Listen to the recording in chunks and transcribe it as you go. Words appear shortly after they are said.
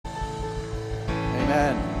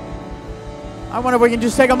I wonder if we can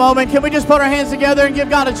just take a moment. Can we just put our hands together and give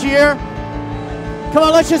God a cheer? Come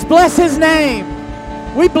on, let's just bless His name.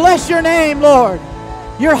 We bless your name, Lord.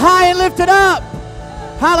 You're high and lifted up.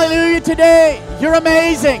 Hallelujah today. You're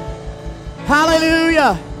amazing.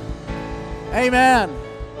 Hallelujah. Amen.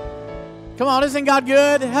 Come on, isn't God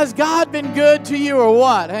good? Has God been good to you or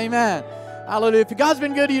what? Amen. Hallelujah. If God's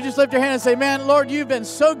been good to you, just lift your hand and say, man, Lord, you've been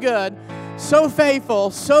so good, so faithful,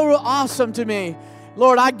 so awesome to me.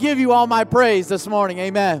 Lord, I give you all my praise this morning.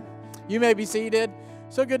 Amen. You may be seated.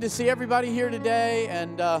 So good to see everybody here today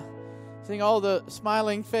and seeing all the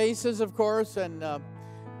smiling faces, of course. And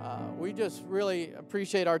we just really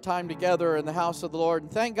appreciate our time together in the house of the Lord.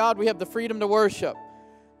 And thank God we have the freedom to worship.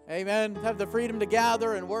 Amen. Have the freedom to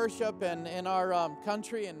gather and worship in our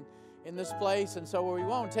country and in this place. And so we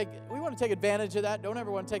want to take advantage of that. Don't ever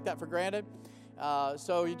want to take that for granted.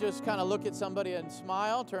 So you just kind of look at somebody and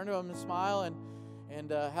smile, turn to them and smile, and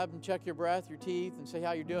have them check your breath, your teeth, and say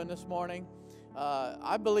how you're doing this morning.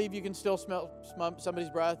 I believe you can still smell somebody's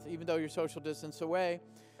breath, even though you're social distance away.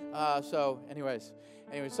 So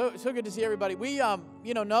good to see everybody. We,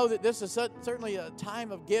 know that this is certainly a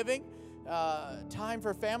time of giving, time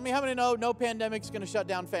for family. How many know no pandemic's going to shut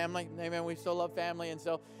down family? Amen. We still love family, and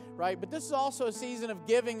so, right? But this is also a season of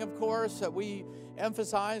giving, of course, that we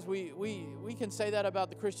emphasize. We can say that about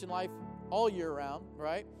the Christian life all year round,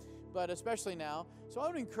 right? But especially now. So I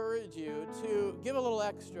would encourage you to give a little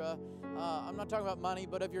extra. I'm not talking about money,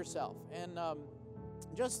 but of yourself. And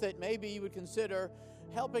just that maybe you would consider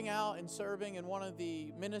helping out and serving in one of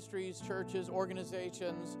the ministries, churches,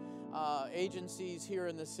 organizations, agencies here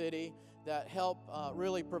in the city that help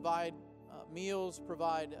really provide meals,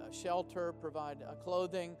 provide shelter, provide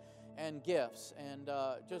clothing, and gifts. And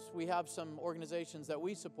we have some organizations that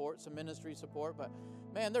we support, some ministry support. But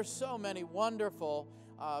man, there's so many wonderful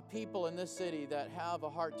people in this city that have a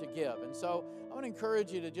heart to give. And so I want to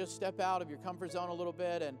encourage you to just step out of your comfort zone a little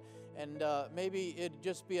bit, and maybe it'd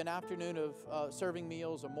just be an afternoon of serving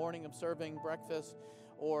meals, a morning of serving breakfast,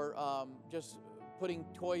 or just putting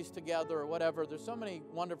toys together or whatever. There's so many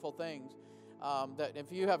wonderful things that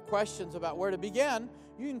if you have questions about where to begin,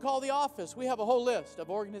 you can call the office. We have a whole list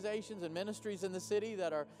of organizations and ministries in the city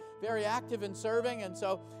that are very active in serving. And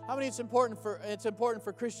so how many it's important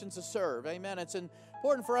for Christians to serve? Amen. It's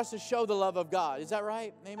important for us to show the love of God. Is that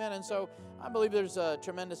right? Amen. And so I believe there's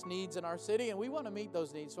tremendous needs in our city, and we want to meet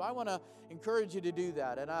those needs. So I want to encourage you to do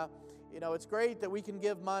that. And it's great that we can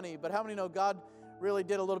give money, but how many know God really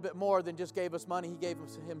did a little bit more than just gave us money? He gave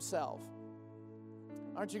us Himself.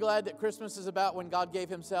 Aren't you glad that Christmas is about when God gave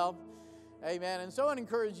Himself? Amen. And so I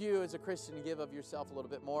encourage you as a Christian to give of yourself a little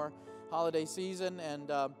bit more holiday season,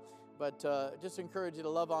 but just encourage you to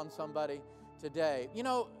love on somebody today.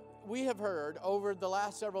 We have heard over the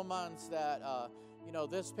last several months that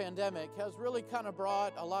this pandemic has really kind of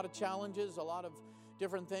brought a lot of challenges, a lot of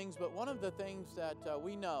different things. But one of the things that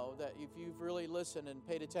we know, that if you've really listened and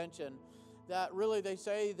paid attention, that really they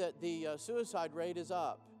say that the suicide rate is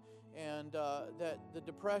up. And that the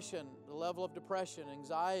level of depression,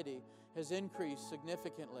 anxiety has increased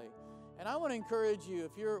significantly. And I want to encourage you,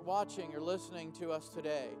 if you're watching or listening to us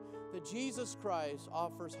today, that Jesus Christ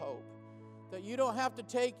offers hope. That you don't have to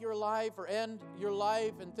take your life or end your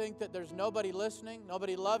life and think that there's nobody listening,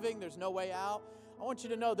 nobody loving, there's no way out. I want you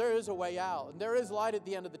to know there is a way out, and there is light at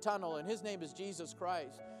the end of the tunnel, and His name is Jesus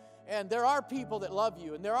Christ. And there are people that love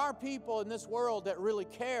you, and there are people in this world that really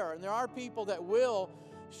care, and there are people that will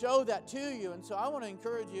show that to you. And so I want to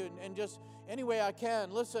encourage you, and just any way I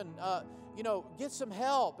can, listen, get some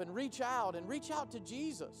help and reach out to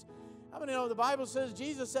Jesus. How many know the Bible says,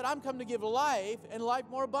 Jesus said, I'm come to give life and life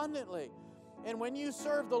more abundantly. And when you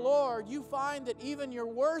serve the Lord, you find that even your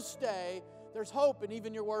worst day, there's hope in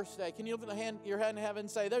even your worst day. Can you lift your hand in heaven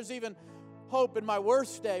and say, there's even hope in my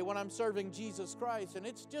worst day when I'm serving Jesus Christ? And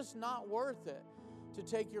it's just not worth it to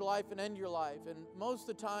take your life and end your life. And most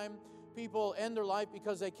of the time, people end their life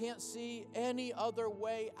because they can't see any other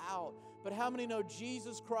way out. But how many know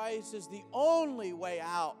Jesus Christ is the only way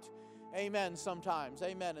out? Amen, sometimes.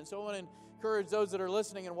 Amen. And so I want to encourage those that are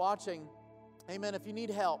listening and watching, amen, if you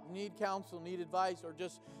need help, need counsel, need advice, or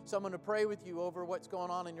just someone to pray with you over what's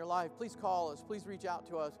going on in your life, please call us. Please reach out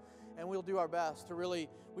to us, and we'll do our best to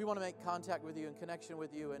we want to make contact with you and connection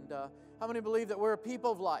with you. And how many believe that we're a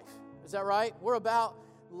people of life? Is that right? We're about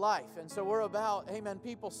life. And so we're about, amen,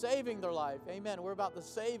 people saving their life. Amen. We're about the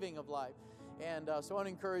saving of life. And so I want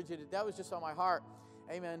to encourage you. That was just on my heart,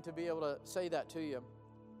 amen, to be able to say that to you.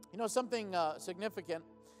 Something significant.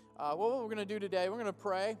 What we're going to do today, we're going to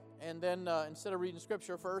pray. And then instead of reading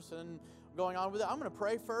Scripture first, and going on with it. I'm going to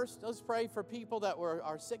pray first. Let's pray for people that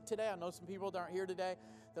are sick today. I know some people that aren't here today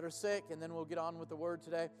that are sick, and then we'll get on with the word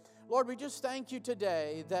today. Lord, we just thank you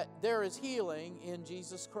today that there is healing in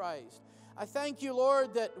Jesus Christ. I thank you,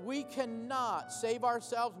 Lord, that we cannot save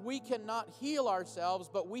ourselves. We cannot heal ourselves,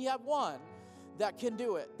 but we have one that can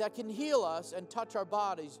do it, that can heal us and touch our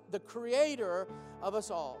bodies. The creator of us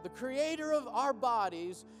all, the creator of our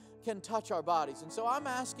bodies can touch our bodies. And so I'm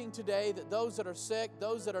asking today that those that are sick,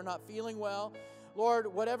 those that are not feeling well, Lord,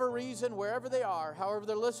 whatever reason, wherever they are, however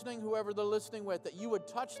they're listening, whoever they're listening with, that you would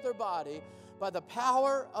touch their body by the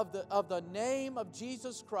power of the name of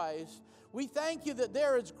Jesus Christ. We thank you that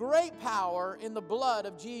there is great power in the blood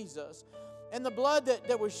of Jesus. And the blood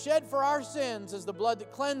that was shed for our sins is the blood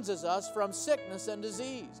that cleanses us from sickness and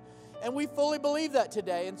disease. And we fully believe that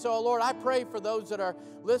today. And so, Lord, I pray for those that are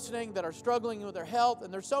listening, that are struggling with their health.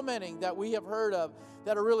 And there's so many that we have heard of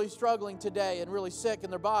that are really struggling today and really sick in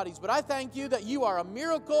their bodies. But I thank you that you are a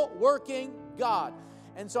miracle-working God.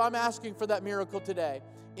 And so I'm asking for that miracle today.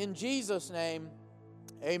 In Jesus' name,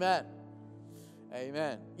 amen.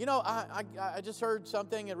 Amen. You know, I just heard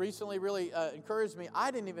something that recently really encouraged me. I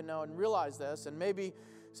didn't even know and realize this. And maybe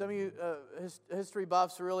some of you history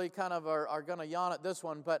buffs really kind of are going to yawn at this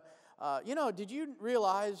one. But you know, did you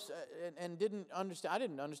realize and didn't understand? I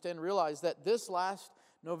didn't understand and realize that this last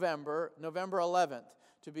November 11th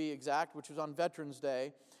to be exact, which was on Veterans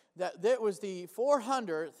Day, that was the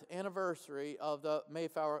 400th anniversary of the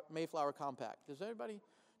Mayflower Compact.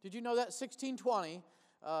 Did you know that? 1620,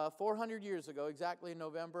 400 years ago, exactly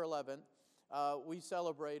November 11th, we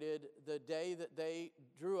celebrated the day that they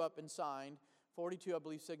drew up and signed, 42, I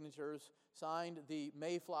believe, signatures, signed the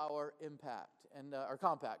Mayflower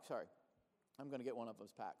Compact, sorry. I'm going to get one of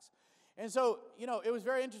those packs. And so, you know, it was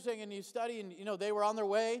very interesting, and you study, and, you know, they were on their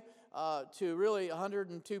way to really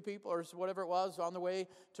 102 people or whatever it was, on their way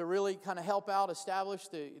to really kind of help out, establish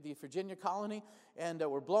the Virginia colony, and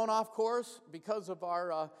were blown off course because of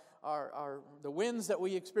the winds that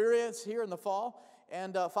we experience here in the fall.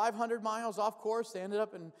 And 500 miles off course, they ended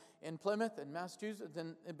up in Plymouth in Massachusetts.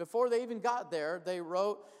 And before they even got there, they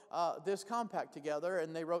wrote this compact together,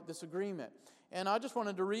 and they wrote this agreement. And I just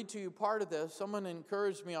wanted to read to you part of this. Someone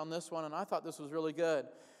encouraged me on this one, and I thought this was really good.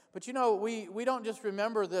 But you know, we don't just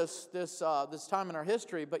remember this time in our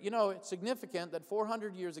history, but you know, it's significant that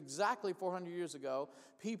exactly 400 years ago,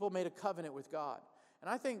 people made a covenant with God. And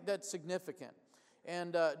I think that's significant.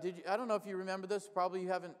 And I don't know if you remember this. Probably you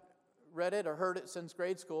haven't read it or heard it since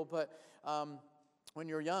grade school, but when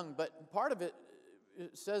you're young. But part of it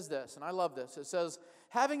says this, and I love this. It says,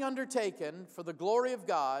 having undertaken for the glory of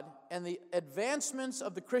God and the advancements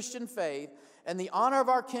of the Christian faith and the honor of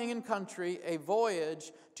our king and country, a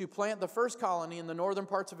voyage to plant the first colony in the northern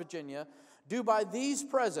parts of Virginia, do by these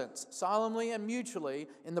presents, solemnly and mutually,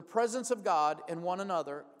 in the presence of God and one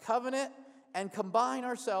another, covenant and combine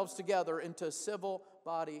ourselves together into civil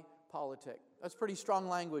body politic. That's pretty strong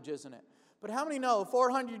language, isn't it? But how many know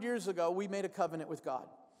 400 years ago we made a covenant with God?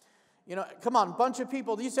 You know, come on, a bunch of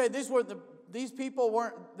people. You say these people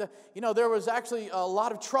weren't, there was actually a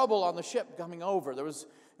lot of trouble on the ship coming over. There was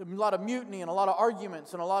a lot of mutiny and a lot of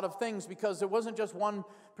arguments and a lot of things because it wasn't just one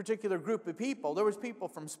particular group of people. There was people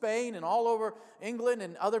from Spain and all over England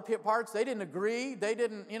and other parts. They didn't agree. They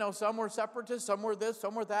didn't, some were separatists, some were this,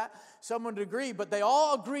 some were that, some would agree. But they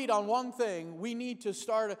all agreed on one thing. We need to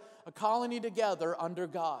start a colony together under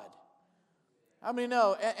God. How many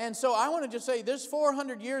know? And so I want to just say this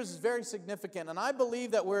 400 years is very significant. And I believe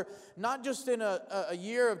that we're not just in a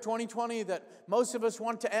year of 2020 that most of us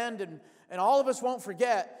want to end and all of us won't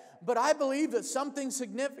forget. But I believe that something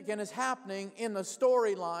significant is happening in the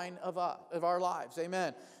storyline of our lives.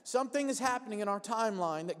 Amen. Something is happening in our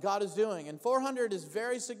timeline that God is doing. And 400 is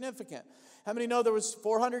very significant. How many know there was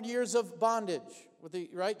 400 years of bondage with the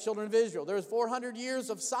children of Israel? There was 400 years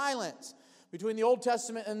of silence between the Old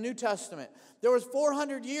Testament and the New Testament. There was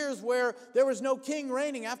 400 years where there was no king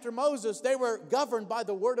reigning after Moses. They were governed by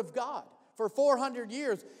the Word of God for 400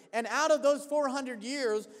 years. And out of those 400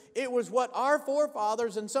 years, it was what our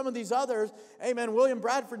forefathers and some of these others, amen, William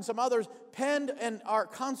Bradford and some others, penned our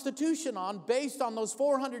Constitution on based on those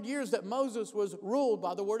 400 years that Moses was ruled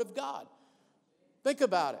by the Word of God. Think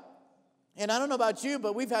about it. And I don't know about you,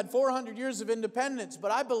 but we've had 400 years of independence,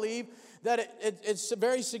 but I believe that it's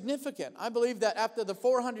very significant. I believe that after the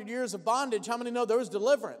 400 years of bondage, how many know there was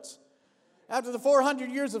deliverance? After the 400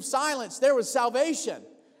 years of silence, there was salvation.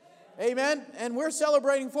 Amen? And we're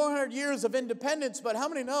celebrating 400 years of independence, but how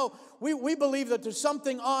many know we believe that there's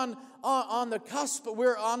something on the cusp,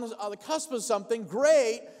 we're on the cusp of something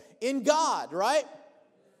great in God, right?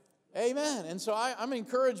 Amen. And so I'm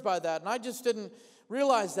encouraged by that, and I just didn't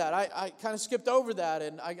realize that. I kind of skipped over that,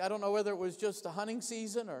 and I don't know whether it was just a hunting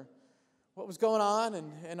season or what was going on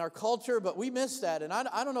in our culture, but we missed that. And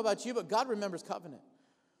I don't know about you, but God remembers covenant.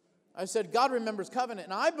 I said God remembers covenant,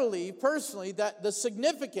 and I believe personally that the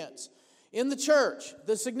significance in the church,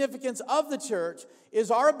 the significance of the church is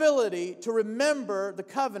our ability to remember the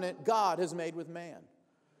covenant God has made with man.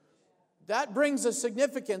 That brings us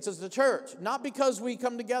significance as the church, not because we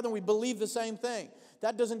come together and we believe the same thing.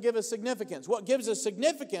 That doesn't give us significance. What gives us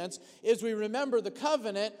significance is we remember the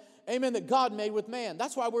covenant, amen, that God made with man.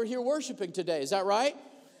 That's why we're here worshiping today. Is that right?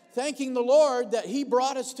 Thanking the Lord that He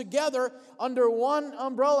brought us together under one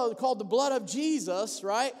umbrella called the blood of Jesus,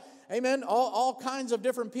 right? Amen. All kinds of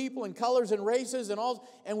different people and colors and races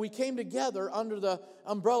and we came together under the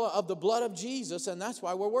umbrella of the blood of Jesus, and that's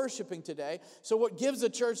why we're worshiping today. So what gives the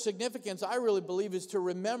church significance, I really believe, is to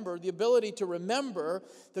remember, the ability to remember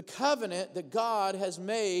the covenant that God has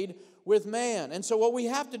made with man. And so what we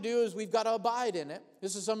have to do is we've got to abide in it.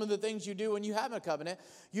 This is some of the things you do when you have a covenant.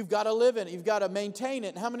 You've got to live in it. You've got to maintain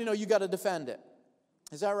it. And how many know you've got to defend it?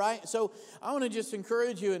 Is that right? So I want to just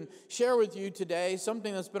encourage you and share with you today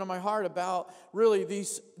something that's been on my heart about really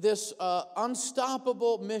this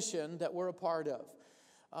unstoppable mission that we're a part of.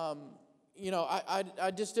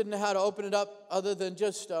 I just didn't know how to open it up other than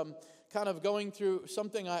just kind of going through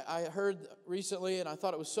something I heard recently, and I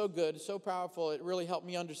thought it was so good, so powerful. It really helped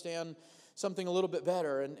me understand something a little bit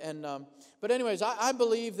better. But anyways, I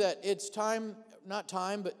believe that it's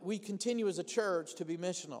but we continue as a church to be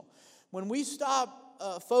missional. When we stop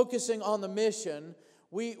focusing on the mission,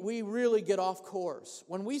 we really get off course.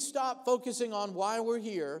 When we stop focusing on why we're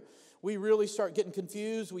here, we really start getting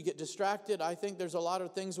confused. We get distracted. I think there's a lot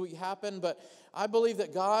of things that happen, but I believe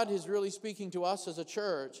that God is really speaking to us as a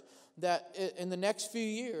church that in the next few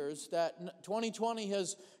years, that 2020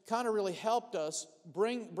 has kind of really helped us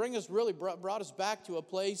brought us back to a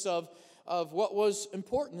place of what was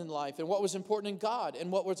important in life and what was important in God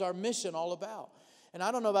and what was our mission all about. And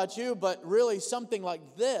I don't know about you, but really something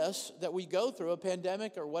like this that we go through, a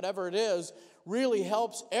pandemic or whatever it is, really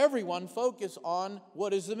helps everyone focus on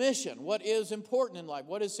what is the mission, what is important in life,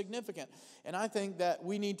 what is significant. And I think that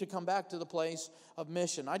we need to come back to the place of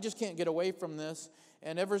mission. I just can't get away from this.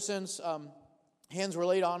 And ever since hands were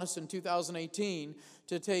laid on us in 2018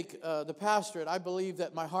 to take the pastorate, I believe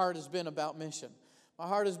that my heart has been about mission. My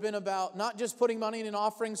heart has been about not just putting money in an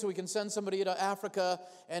offering so we can send somebody to Africa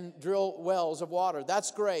and drill wells of water. That's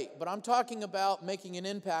great. But I'm talking about making an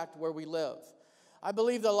impact where we live. I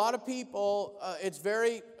believe that a lot of people,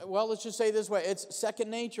 let's just say it this way, it's second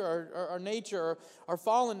nature, our nature, our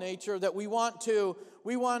fallen nature, that we want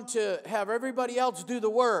to have everybody else do the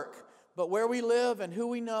work. But where we live and who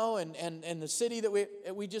we know and the city that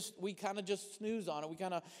we kind of just snooze on it. We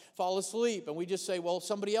kind of fall asleep and we just say, well,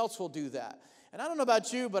 somebody else will do that. And I don't know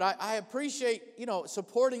about you, but I appreciate,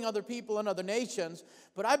 supporting other people in other nations.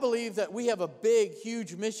 But I believe that we have a big,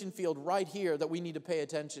 huge mission field right here that we need to pay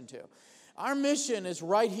attention to. Our mission is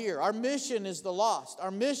right here. Our mission is the lost.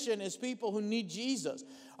 Our mission is people who need Jesus.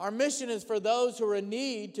 Our mission is for those who are in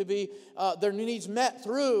need to be their needs met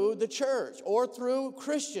through the church or through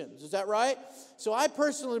Christians. Is that right? So I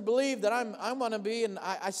personally believe that I want to be, and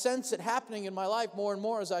I sense it happening in my life more and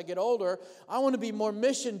more as I get older. I want to be more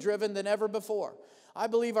mission driven than ever before. I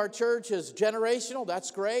believe our church is generational. That's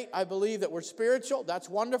great. I believe that we're spiritual. That's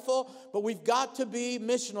wonderful. But we've got to be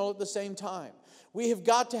missional at the same time. We have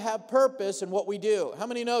got to have purpose in what we do. How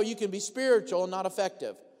many know you can be spiritual and not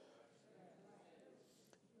effective?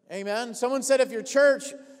 Amen. Someone said if your church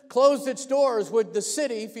closed its doors, would the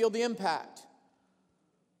city feel the impact?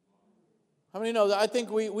 How many know that? I think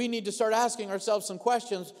we need to start asking ourselves some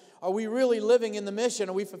questions. Are we really living in the mission?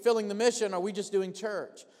 Are we fulfilling the mission? Are we just doing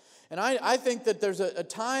church? And I think that there's a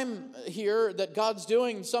time here that God's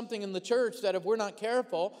doing something in the church that if we're not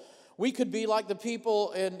careful, we could be like the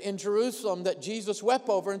people in Jerusalem that Jesus wept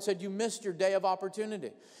over and said, you missed your day of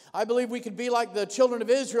opportunity. I believe we could be like the children of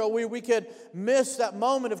Israel. We could miss that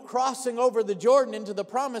moment of crossing over the Jordan into the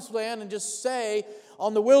promised land and just say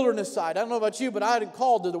on the wilderness side. I don't know about you, but I hadn't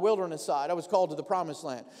called to the wilderness side. I was called to the promised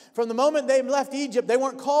land. From the moment they left Egypt, they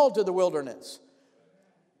weren't called to the wilderness.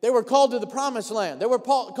 They were called to the promised land. They were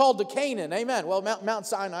called to Canaan. Amen. Well, Mount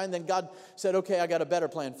Sinai, and then God said, okay, I got a better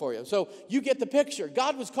plan for you. So you get the picture.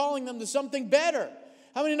 God was calling them to something better.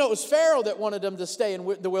 How many know it was Pharaoh that wanted them to stay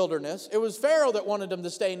in the wilderness? It was Pharaoh that wanted them to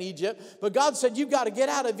stay in Egypt. But God said, you've got to get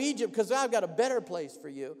out of Egypt because I've got a better place for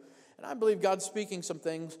you. And I believe God's speaking some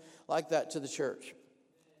things like that to the church.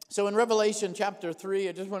 So in Revelation chapter 3,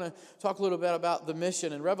 I just want to talk a little bit about the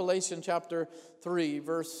mission. In Revelation chapter 3,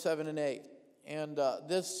 verse 7 and 8. And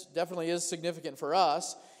this definitely is significant for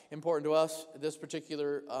us. important to us, this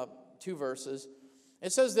particular 2 verses.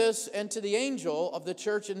 It says this, and to the angel of the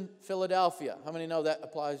church in Philadelphia. How many know that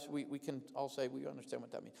applies? We can all say we understand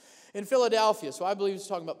what that means. In Philadelphia, so I believe it's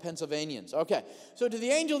talking about Pennsylvanians. Okay, so to the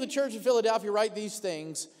angel of the church in Philadelphia write these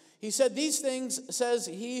things. He said, these things says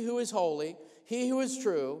he who is holy, he who is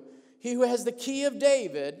true, he who has the key of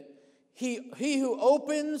David, he who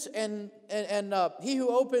opens and he who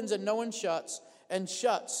opens and no one shuts, and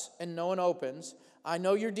shuts and no one opens. I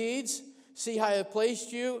know your deeds. See, I have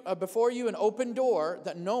placed you before you an open door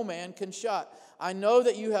that no man can shut. I know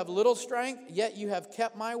that you have little strength, yet you have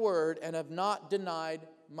kept my word and have not denied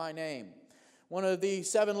my name. One of the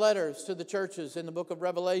 7 letters to the churches in the book of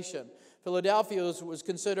Revelation. Philadelphia was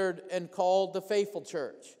considered and called the faithful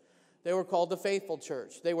church. They were called the faithful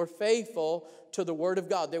church. They were faithful to the word of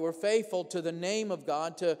God. They were faithful to the name of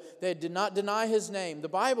God. They did not deny his name. The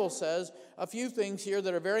Bible says a few things here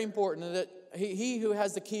that are very important. That he who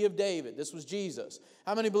has the key of David, this was Jesus.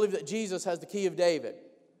 How many believe that Jesus has the key of David?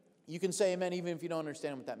 You can say amen even if you don't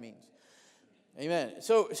understand what that means. Amen.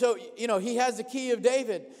 So he has the key of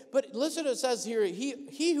David. But listen, it says here,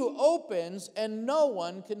 he who opens and no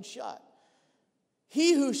one can shut.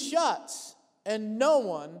 He who shuts and no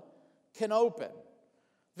one can open.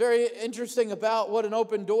 Very interesting about what an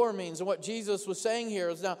open door means, and what Jesus was saying here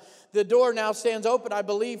is now the door now stands open, I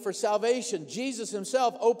believe, for salvation. Jesus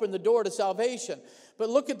himself opened the door to salvation. But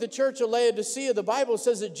look at the church of Laodicea. The Bible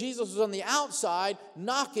says that Jesus was on the outside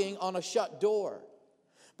knocking on a shut door.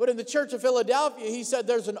 But in the church of Philadelphia, he said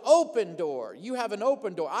there's an open door. You have an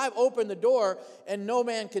open door. I've opened the door and no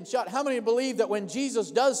man can shut. How many believe that when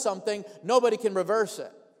Jesus does something, nobody can reverse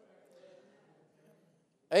it?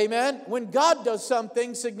 Amen? When God does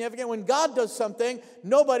something significant, when God does something,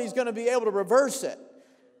 nobody's going to be able to reverse it.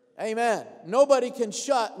 Amen. Nobody can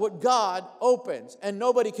shut what God opens, and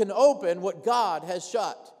nobody can open what God has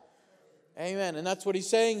shut. Amen. And that's what he's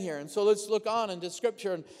saying here. And so let's look on into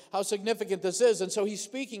Scripture and how significant this is. And so he's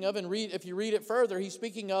speaking of, and if you read it further, he's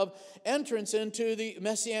speaking of entrance into the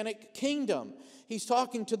Messianic kingdom. He's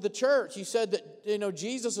talking to the church. He said that,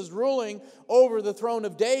 Jesus is ruling over the throne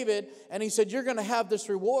of David. And he said, you're going to have this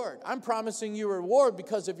reward. I'm promising you a reward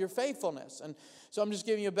because of your faithfulness. And so I'm just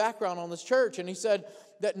giving you a background on this church. And he said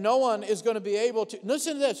that no one is going to be able to,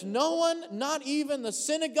 listen to this, no one, not even the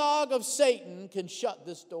synagogue of Satan, can shut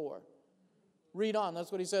this door. Read on.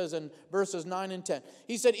 That's what he says in verses 9 and 10.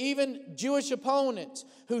 He said, even Jewish opponents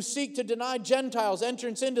who seek to deny Gentiles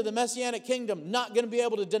entrance into the Messianic kingdom, not going to be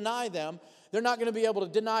able to deny them. They're not going to be able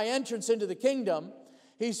to deny entrance into the kingdom.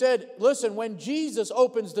 He said, listen, when Jesus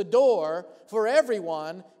opens the door for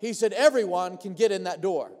everyone, he said everyone can get in that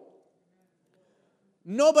door.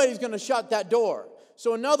 Nobody's going to shut that door.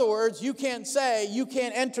 So in other words, you can't say you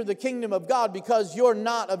can't enter the kingdom of God because you're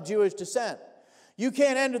not of Jewish descent. You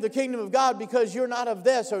can't enter the kingdom of God because you're not of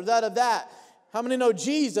this or that of that. How many know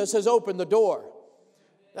Jesus has opened the door?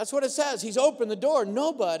 That's what it says. He's opened the door.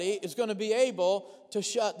 Nobody is going to be able to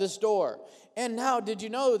shut this door. And now, did you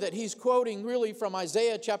know that he's quoting really from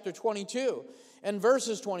Isaiah chapter 22 and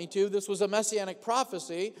verses 22? This was a messianic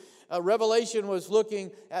prophecy. Revelation was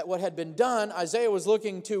looking at what had been done. Isaiah was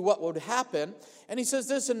looking to what would happen. And he says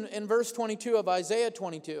this in verse 22 of Isaiah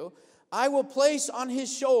 22. I will place on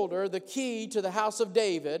his shoulder the key to the house of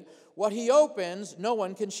David. What he opens, no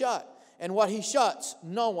one can shut. And what he shuts,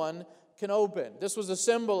 no one can open. This was a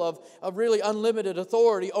symbol of really unlimited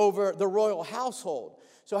authority over the royal household.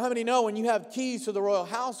 So how many know when you have keys to the royal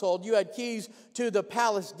household, you had keys to the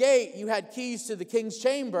palace gate, you had keys to the king's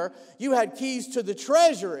chamber, you had keys to the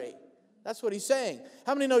treasury. That's what he's saying.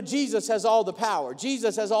 How many know Jesus has all the power?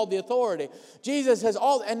 Jesus has all the authority. Jesus has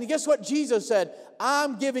all, and guess what Jesus said?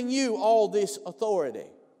 I'm giving you all this authority.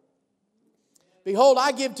 Behold,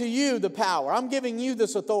 I give to you the power. I'm giving you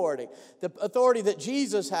this authority. The authority that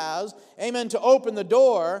Jesus has, amen, to open the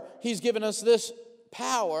door. He's given us this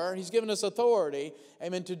power. He's given us authority,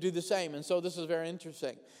 amen, to do the same. And so this is very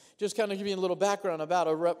interesting. Just kind of give you a little background about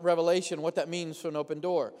a revelation, what that means for an open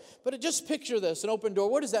door. But just picture this, an open door.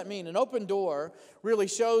 What does that mean? An open door really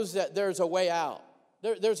shows that there's a way out.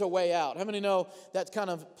 There's a way out. How many know that's kind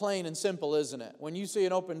of plain and simple, isn't it? When you see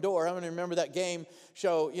an open door, how many remember that game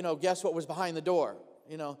show, guess what was behind the door?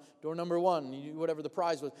 Door number 1, whatever the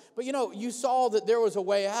prize was. But you saw that there was a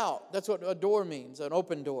way out. That's what a door means, an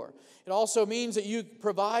open door. It also means that you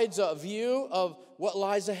provides a view of what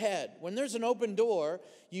lies ahead. When there's an open door,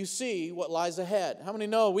 you see what lies ahead. How many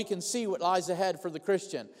know we can see what lies ahead for the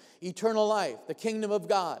Christian? Eternal life, the kingdom of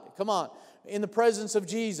God. Come on. In the presence of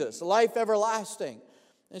Jesus, life everlasting.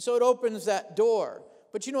 And so it opens that door.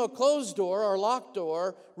 But you know, a closed door or a locked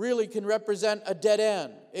door really can represent a dead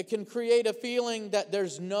end. It can create a feeling that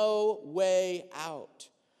there's no way out.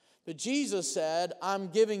 But Jesus said, I'm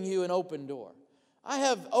giving you an open door. I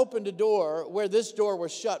have opened a door where this door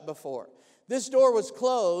was shut before. This door was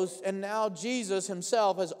closed, and now Jesus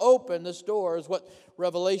himself has opened this door, is what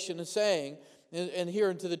Revelation is saying, and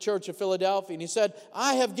here into the church of Philadelphia. And he said,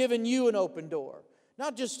 I have given you an open door.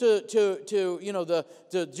 Not just to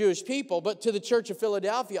the Jewish people, but to the church of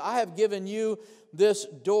Philadelphia. I have given you this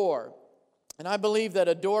door. And I believe that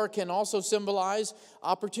a door can also symbolize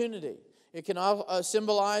opportunity. It can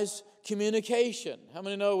symbolize communication. How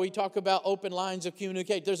many know we talk about open lines of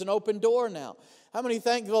communication? There's an open door now. How many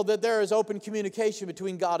thankful that there is open communication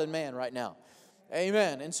between God and man right now?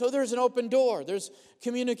 Amen. And so there's an open door. There's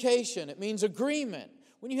communication. It means agreement.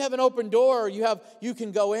 When you have an open door, you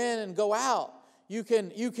can go in and go out. You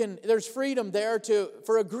can. There's freedom there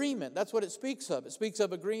for agreement. That's what it speaks of. It speaks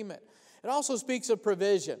of agreement. It also speaks of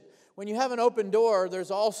provision. When you have an open door,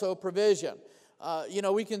 there's also provision.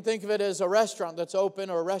 We can think of it as a restaurant that's open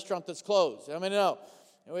or a restaurant that's closed. I mean, no,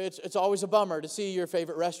 it's always a bummer to see your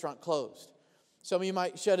favorite restaurant closed. Some of you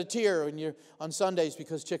might shed a tear when you're on Sundays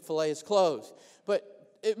because Chick-fil-A is closed. But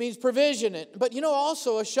it means provision. But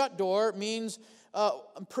also a shut door means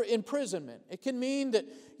imprisonment. It can mean that,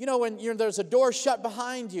 when there's a door shut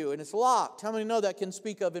behind you and it's locked. How many know that can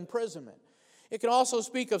speak of imprisonment? It can also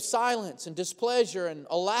speak of silence and displeasure and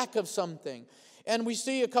a lack of something. And we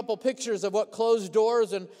see a couple pictures of what closed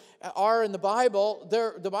doors are in the Bible.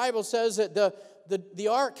 The Bible says that the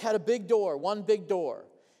ark had a big door, one big door.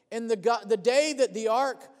 And the day that the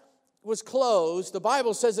ark was closed, the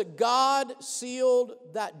Bible says that God sealed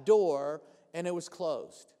that door and it was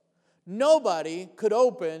closed. Nobody could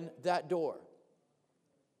open that door.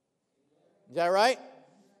 Is that right?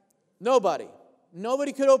 Nobody.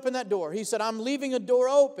 Nobody could open that door. He said, I'm leaving a door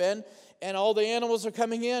open, and all the animals are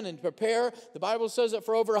coming in and prepare. The Bible says that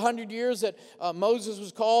for over 100 years that Moses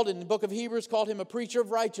was called, in the book of Hebrews, called him a preacher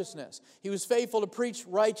of righteousness. He was faithful to preach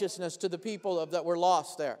righteousness to the people that were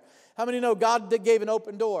lost there. How many know God gave an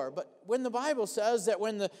open door? But when the Bible says that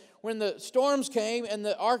when the storms came and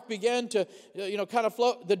the ark began to kind of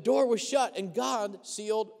float, the door was shut and God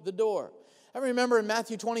sealed the door. I remember in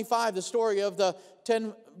Matthew 25 the story of the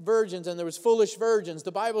 10 virgins, and there was foolish virgins.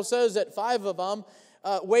 The Bible says that 5 of them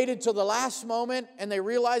waited till the last moment, and they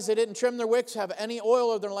realized they didn't trim their wicks, have any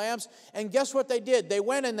oil of their lamps. And guess what they did? They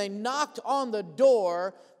went and they knocked on the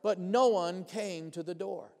door, but no one came to the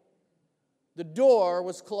door. The door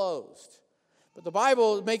was closed. But the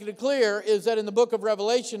Bible, making it clear, is that in the book of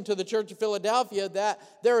Revelation to the church of Philadelphia, that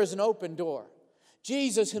there is an open door.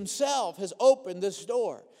 Jesus himself has opened this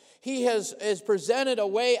door. He has presented a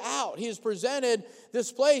way out. He has presented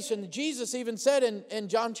this place. And Jesus even said in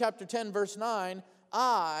John chapter 10, verse 9,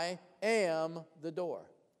 I am the door.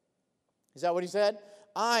 Is that what he said?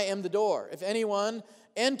 I am the door. If anyone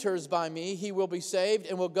enters by me, he will be saved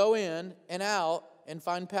and will go in and out and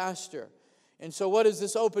find pasture. And so what does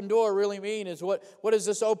this open door really mean? Is what is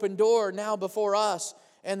this open door now before us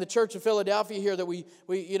and the church of Philadelphia here that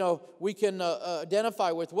we can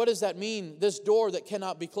identify with? What does that mean, this door that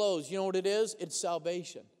cannot be closed? You know what it is? It's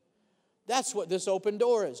salvation. That's what this open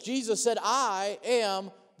door is. Jesus said, I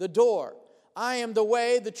am the door. I am the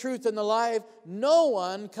way, the truth, and the life. No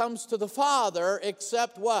one comes to the Father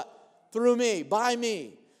except what? Through me, by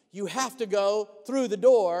me. You have to go through the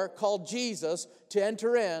door called Jesus to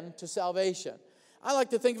enter into salvation. I like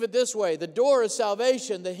to think of it this way. The door is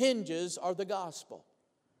salvation. The hinges are the gospel.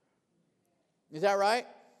 Is that right?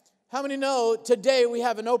 How many know today we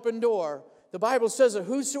have an open door? The Bible says that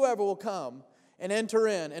whosoever will come and enter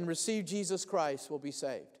in and receive Jesus Christ will be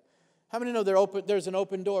saved. How many know there's an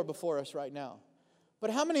open door before us right now? But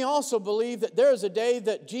how many also believe that there is a day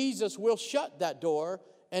that Jesus will shut that door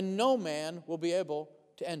and no man will be able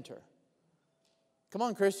to enter? Come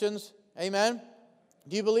on, Christians. Amen.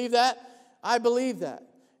 Do you believe that? I believe that.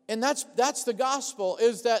 And that's the gospel,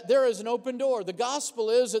 is that there is an open door. The gospel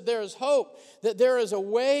is that there is hope, that there is a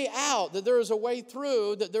way out, that there is a way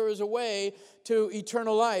through, that there is a way to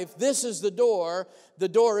eternal life. This is the door. The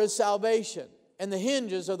door is salvation, and the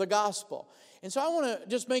hinges are the gospel. And so I want to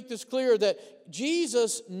just make this clear that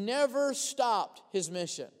Jesus never stopped his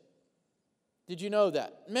mission. Did you know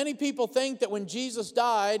that? Many people think that when Jesus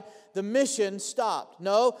died, the mission stopped.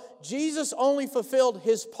 No, Jesus only fulfilled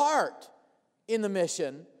his part in the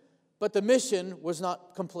mission, but the mission was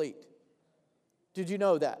not complete. Did you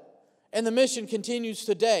know that? And the mission continues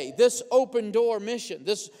today. This open door mission,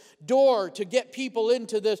 this door to get people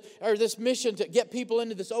into this, or this mission to get people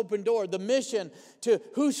into this open door, the mission to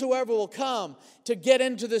whosoever will come to get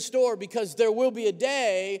into this door, because there will be a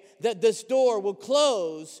day that this door will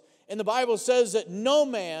close, and the Bible says that no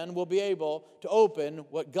man will be able to open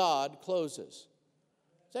what God closes.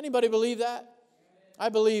 Does anybody believe that? I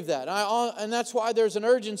believe that. And that's why there's an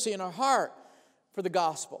urgency in our heart for the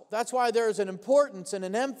gospel. That's why there's an importance and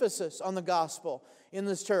an emphasis on the gospel in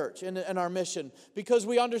this church, in our mission, because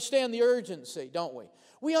we understand the urgency, don't we?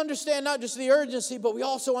 We understand not just the urgency, but we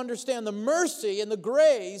also understand the mercy and the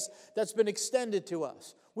grace that's been extended to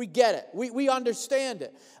us. We get it. We understand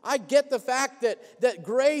it. I get the fact that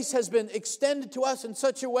grace has been extended to us in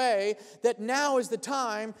such a way that now is the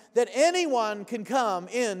time that anyone can come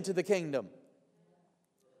into the kingdom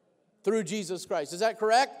through Jesus Christ. Is that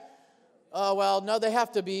correct? Well, no, they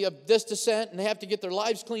have to be of this descent, and they have to get their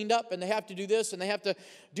lives cleaned up, and they have to do this, and they have to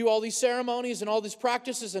do all these ceremonies and all these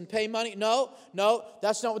practices and pay money. No,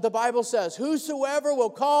 that's not what the Bible says. Whosoever will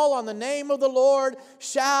call on the name of the Lord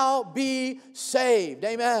shall be saved.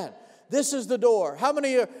 Amen. This is the door. How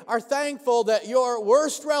many are thankful that your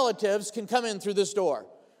worst relatives can come in through this door?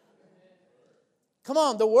 Come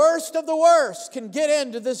on, the worst of the worst can get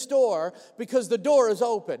into this door because the door is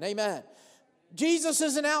open. Amen. Jesus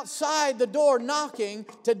isn't outside the door knocking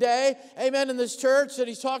today, amen, in this church that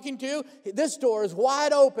he's talking to. This door is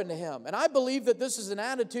wide open to him. And I believe that this is an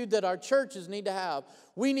attitude that our churches need to have.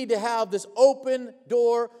 We need to have this open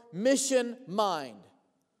door mission mind.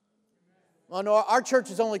 Well, no, our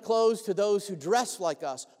church is only closed to those who dress like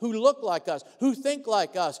us, who look like us, who think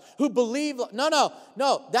like us, who believe.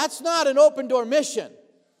 No, that's not an open door mission.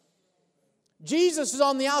 Jesus is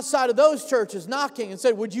on the outside of those churches knocking and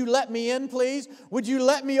said, would you let me in, please? Would you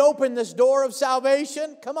let me open this door of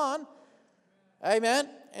salvation? Come on. Amen.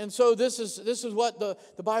 And so this is what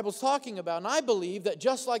the Bible's talking about. And I believe that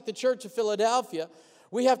just like the church of Philadelphia,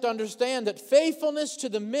 we have to understand that faithfulness to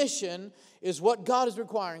the mission is what God is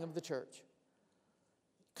requiring of the church.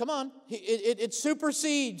 Come on. It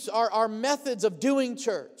supersedes our methods of doing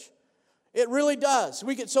church. It really does.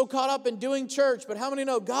 We get so caught up in doing church, but how many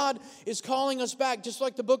know God is calling us back, just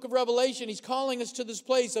like the book of Revelation? He's calling us to this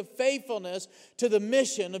place of faithfulness to the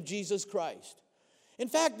mission of Jesus Christ. In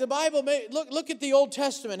fact, the Bible, look at the Old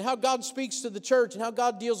Testament, how God speaks to the church and how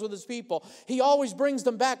God deals with his people. He always brings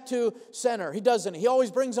them back to center, he doesn't. He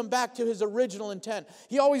always brings them back to his original intent.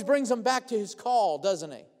 He always brings them back to his call,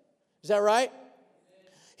 doesn't he? Is that right?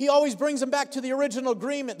 He always brings them back to the original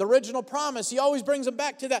agreement, the original promise. He always brings them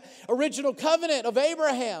back to that original covenant of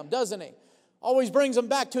Abraham, doesn't he? Always brings them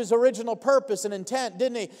back to his original purpose and intent,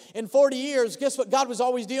 didn't he? In 40 years, guess what God was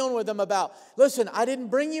always dealing with them about? Listen, I didn't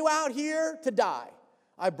bring you out here to die.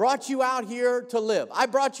 I brought you out here to live. I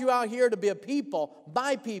brought you out here to be a people,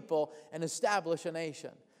 my people, and establish a nation.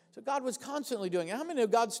 So God was constantly doing it. How many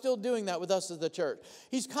of God's still doing that with us as the church?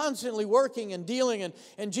 He's constantly working and dealing.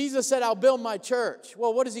 And Jesus said, I'll build my church.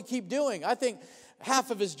 Well, what does he keep doing? I think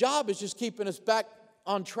half of his job is just keeping us back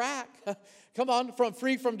on track. Come on,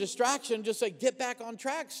 free from distraction. Just say, get back on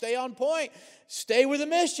track. Stay on point. Stay with the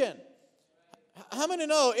mission. How many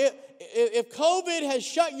know if COVID has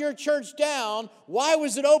shut your church down, why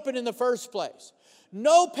was it open in the first place?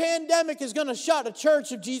 No pandemic is going to shut a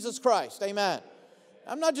church of Jesus Christ. Amen.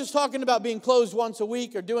 I'm not just talking about being closed once a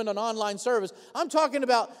week or doing an online service. I'm talking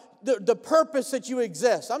about the purpose that you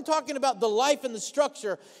exist. I'm talking about the life and the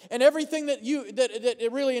structure and everything that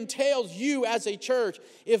it really entails you as a church.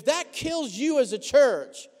 If that kills you as a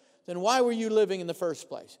church, then why were you living in the first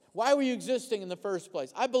place? Why were you existing in the first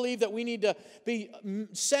place? I believe that we need to be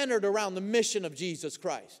centered around the mission of Jesus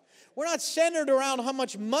Christ. We're not centered around how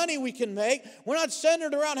much money we can make. We're not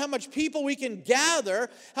centered around how much people we can gather.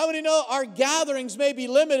 How many know our gatherings may be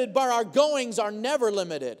limited, but our goings are never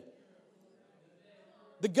limited?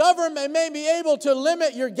 The government may be able to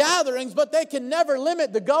limit your gatherings, but they can never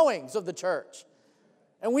limit the goings of the church.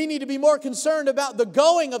 And we need to be more concerned about the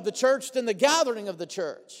going of the church than the gathering of the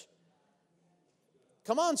church.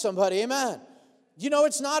 Come on, somebody, amen. You know,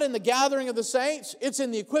 it's not in the gathering of the saints, it's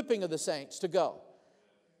in the equipping of the saints to go.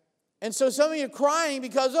 And so some of you are crying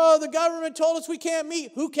because, the government told us we can't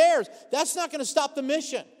meet. Who cares? That's not going to stop the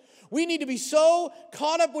mission. We need to be so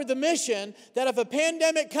caught up with the mission that if a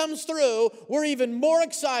pandemic comes through, we're even more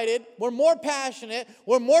excited, we're more passionate,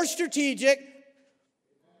 we're more strategic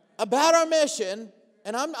about our mission.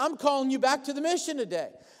 And I'm calling you back to the mission today.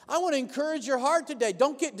 I want to encourage your heart today.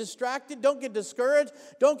 Don't get distracted. Don't get discouraged.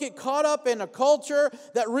 Don't get caught up in a culture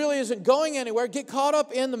that really isn't going anywhere. Get caught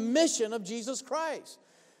up in the mission of Jesus Christ.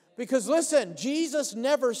 Because listen, Jesus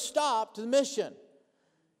never stopped the mission.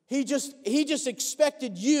 He just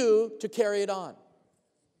expected you to carry it on.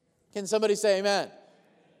 Can somebody say amen?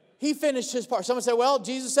 He finished his part. Someone said, well,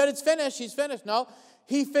 Jesus said it's finished. He's finished. No,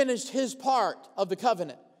 he finished his part of the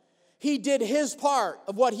covenant. He did his part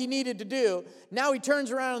of what he needed to do. Now he turns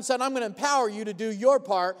around and said, I'm going to empower you to do your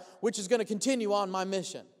part, which is going to continue on my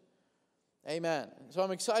mission. Amen. So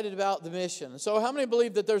I'm excited about the mission. So how many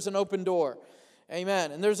believe that there's an open door?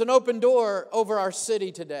 Amen. And there's an open door over our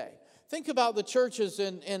city today. Think about the churches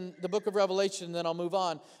in the book of Revelation, and then I'll move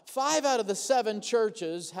on. 5 out of the 7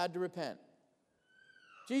 churches had to repent.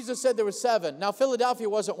 Jesus said there were 7. Now, Philadelphia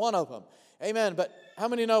wasn't one of them. Amen. But how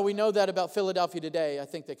many know we know that about Philadelphia today? I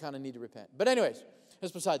think they kind of need to repent. But anyways,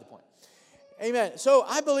 that's beside the point. Amen. So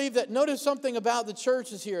I believe that, notice something about the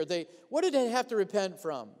churches here. What did they have to repent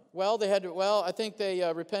from? Well, I think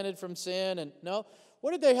they repented from sin. And no,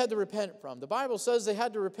 what did they have to repent from? The Bible says they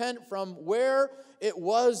had to repent from where it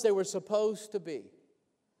was they were supposed to be.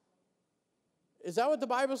 Is that what the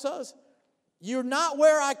Bible says? You're not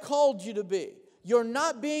where I called you to be. You're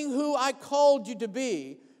not being who I called you to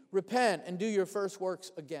be. Repent and do your first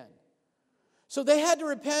works again. So they had to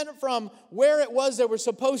repent from where it was they were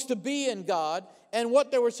supposed to be in God and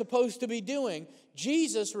what they were supposed to be doing.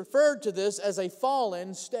 Jesus referred to this as a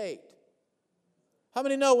fallen state. How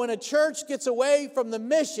many know when a church gets away from the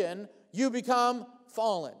mission, you become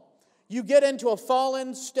fallen? You get into a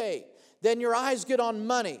fallen state. Then your eyes get on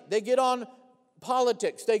money. They get on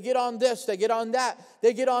politics. They get on this. They get on that.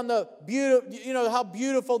 They get on the beauty, how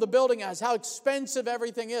beautiful the building is, how expensive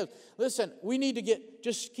everything is. Listen, we need to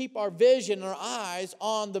just keep our vision, our eyes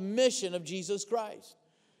on the mission of Jesus Christ.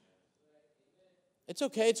 It's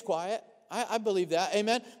okay. It's quiet. I believe that.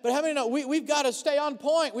 Amen. But how many know we've got to stay on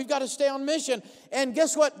point. We've got to stay on mission. And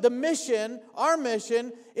guess what? Our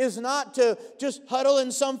mission is not to just huddle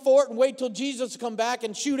in some fort and wait till Jesus come back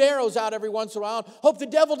and shoot arrows out every once in a while. Hope the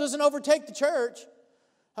devil doesn't overtake the church.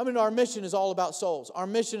 How many know our mission is all about souls? Our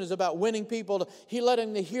mission is about winning people.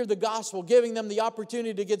 Letting them hear the gospel, giving them the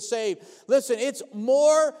opportunity to get saved. Listen, it's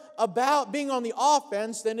more about being on the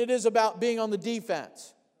offense than it is about being on the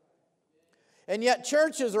defense. And yet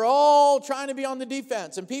churches are all trying to be on the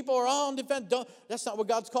defense. And people are all on defense. That's not what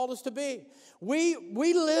God's called us to be. We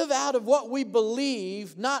live out of what we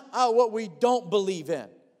believe, not out of what we don't believe in.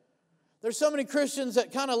 There's so many Christians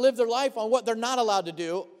that kind of live their life on what they're not allowed to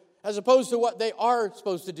do, as opposed to what they are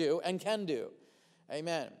supposed to do and can do.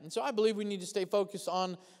 Amen. And so I believe we need to stay focused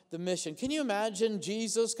on the mission. Can you imagine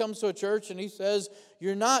Jesus comes to a church and he says,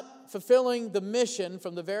 you're not fulfilling the mission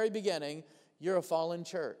from the very beginning. You're a fallen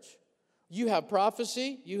church. You have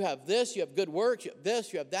prophecy, you have this, you have good works, you have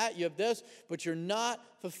this, you have that, you have this, but you're not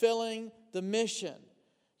fulfilling the mission.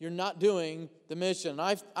 You're not doing the mission.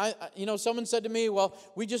 Someone said to me, well,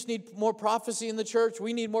 we just need more prophecy in the church.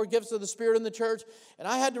 We need more gifts of the Spirit in the church. And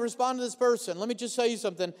I had to respond to this person. Let me just tell you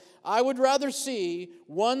something. I would rather see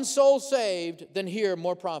one soul saved than hear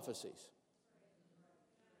more prophecies.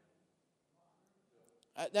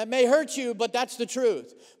 That may hurt you, but that's the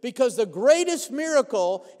truth. Because the greatest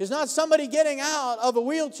miracle is not somebody getting out of a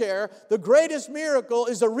wheelchair. The greatest miracle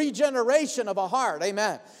is the regeneration of a heart.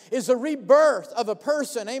 Amen. Is the rebirth of a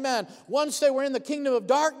person. Amen. Once they were in the kingdom of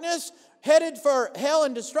darkness, headed for hell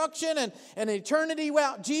and destruction and eternity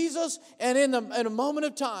without Jesus. And in a moment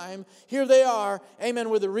of time, here they are,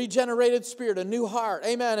 amen, with a regenerated spirit, a new heart.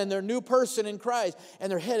 Amen. And they're a new person in Christ.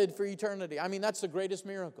 And they're headed for eternity. I mean, that's the greatest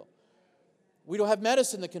miracle. We don't have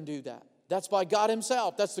medicine that can do that. That's by God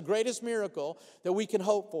himself. That's the greatest miracle that we can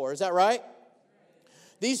hope for. Is that right?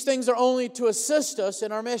 These things are only to assist us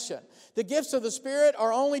in our mission. The gifts of the Spirit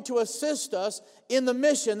are only to assist us in the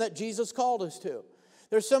mission that Jesus called us to.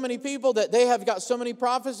 There's so many people that they have got so many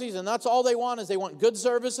prophecies, and that's all they want is they want good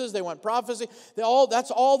services, they want prophecy.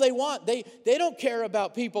 That's all they want. They don't care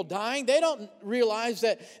about people dying. They don't realize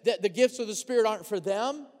that the gifts of the Spirit aren't for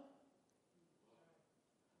them.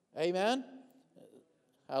 Amen.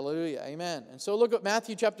 Hallelujah. Amen. And so look at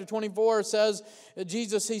Matthew chapter 24 says,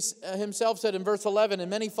 Jesus himself said in verse 11, and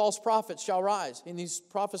many false prophets shall rise. And he's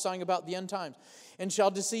prophesying about the end times. And shall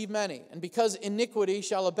deceive many. And because iniquity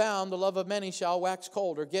shall abound, the love of many shall wax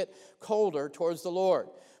cold or get colder towards the Lord.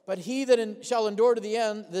 But he that shall endure to the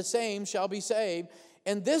end, the same shall be saved.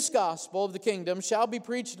 And this gospel of the kingdom shall be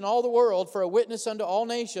preached in all the world for a witness unto all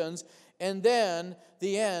nations, and then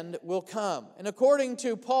the end will come. And according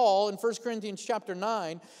to Paul in 1 Corinthians chapter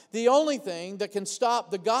 9, the only thing that can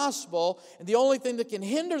stop the gospel and the only thing that can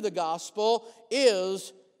hinder the gospel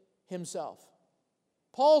is himself.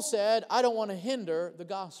 Paul said, I don't want to hinder the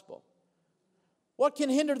gospel. What can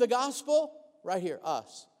hinder the gospel? Right here,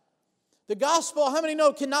 us. The gospel, how many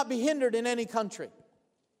know, cannot be hindered in any country.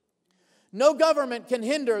 No government can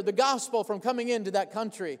hinder the gospel from coming into that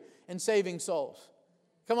country and saving souls.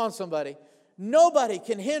 Come on, somebody. Nobody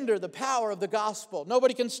can hinder the power of the gospel.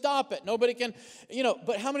 Nobody can stop it. Nobody can,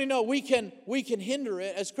 but how many know we can hinder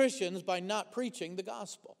it as Christians by not preaching the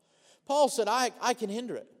gospel? Paul said, I can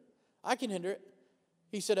hinder it. I can hinder it.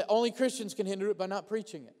 He said, only Christians can hinder it by not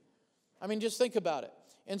preaching it. I mean, just think about it.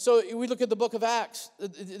 And so we look at the book of Acts.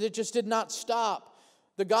 It just did not stop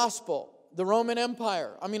the gospel. The Roman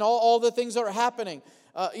Empire. I mean, all the things that are happening.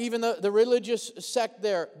 Even the religious sect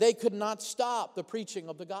there, they could not stop the preaching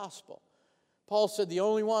of the gospel. Paul said the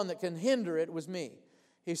only one that can hinder it was me.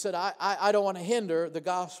 He said, I don't want to hinder the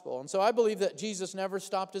gospel. And so I believe that Jesus never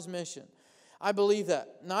stopped his mission. I believe that.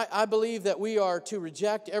 And I believe that we are to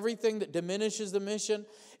reject everything that diminishes the mission,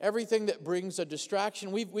 everything that brings a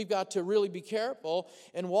distraction. We've got to really be careful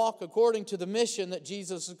and walk according to the mission that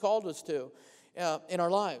Jesus has called us to in our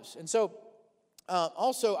lives. And so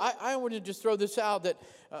also, I want to just throw this out that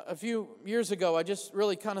a few years ago, I just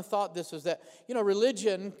really kind of thought this was that,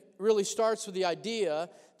 religion really starts with the idea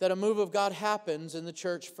that a move of God happens in the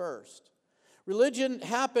church first. Religion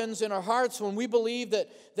happens in our hearts when we believe that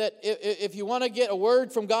if you want to get a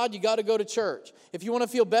word from God, you got to go to church. If you want to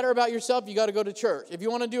feel better about yourself, you got to go to church. If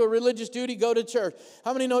you want to do a religious duty, go to church.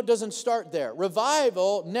 How many know it doesn't start there?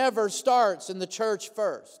 Revival never starts in the church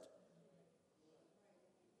first.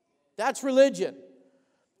 That's religion.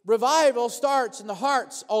 Revival starts in the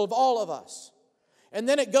hearts of all of us. And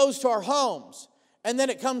then it goes to our homes. And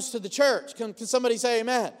then it comes to the church. Can somebody say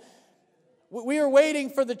amen? We are waiting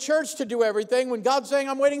for the church to do everything when God's saying,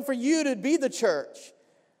 I'm waiting for you to be the church.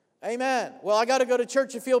 Amen. Well, I got to go to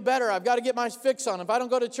church to feel better. I've got to get my fix on. If I don't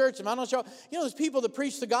go to church, if I don't show... there's people that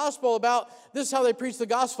preach the gospel about this is how they preach the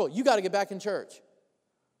gospel. You got to get back in church.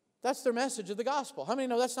 That's their message of the gospel. How many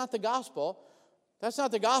know that's not the gospel? That's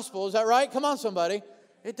not the gospel. Is that right? Come on, somebody.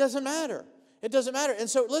 It doesn't matter. It doesn't matter. And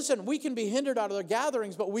so, listen, we can be hindered out of their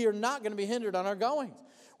gatherings, but we are not going to be hindered on our goings.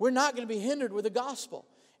 We're not going to be hindered with the gospel.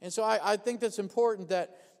 And so I think that's important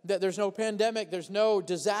that there's no pandemic, there's no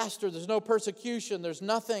disaster, there's no persecution, there's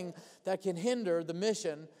nothing that can hinder the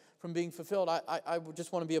mission from being fulfilled. I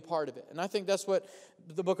just want to be a part of it. And I think that's what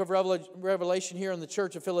the book of Revelation here in the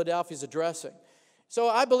church of Philadelphia is addressing. So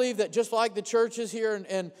I believe that just like the churches here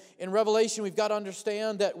in Revelation, we've got to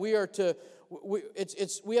understand that we have to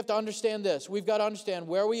understand this. We've got to understand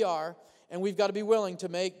where we are, and we've got to be willing to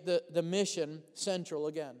make the mission central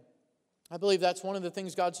again. I believe that's one of the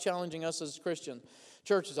things God's challenging us as Christian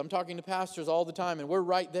churches. I'm talking to pastors all the time, and we're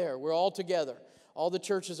right there. We're all together. All the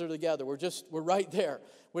churches are together. We're right there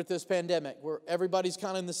with this pandemic. Everybody's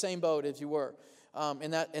kind of in the same boat, as you were.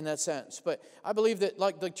 In that sense. But I believe that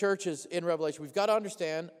like the churches in Revelation, we've got to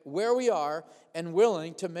understand where we are and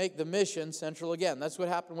willing to make the mission central again. That's what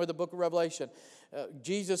happened with the book of Revelation.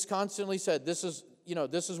 Jesus constantly said, this is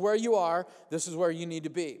where you are, this is where you need to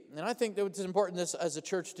be. And I think that it's important as a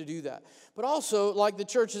church to do that. But also, like the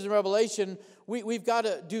churches in Revelation, we've got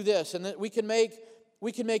to do this, and that we can make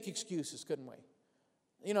excuses, couldn't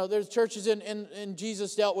we? There's churches in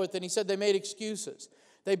Jesus dealt with, and he said they made excuses.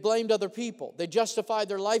 They blamed other people. They justified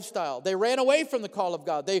their lifestyle. They ran away from the call of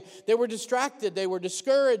God. They were distracted. They were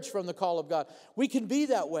discouraged from the call of God. We can be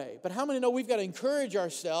that way. But how many know we've got to encourage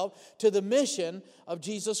ourselves to the mission of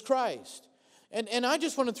Jesus Christ? And I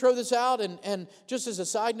just want to throw this out, and just as a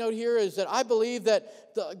side note here, is that I believe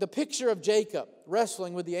that the picture of Jacob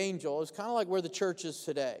wrestling with the angel is kind of like where the church is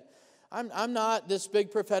today. I'm not this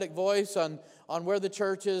big prophetic voice on where the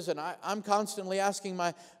church is, and I'm constantly asking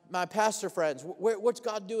my pastor friends, what's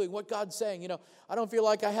God doing, what God's saying? I don't feel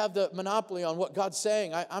like I have the monopoly on what God's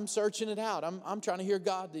saying. I'm searching it out. I'm trying to hear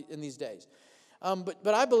God in these days.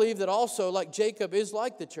 But I believe that also, like Jacob is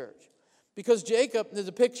like the church. Because Jacob,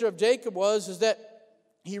 the picture of Jacob is that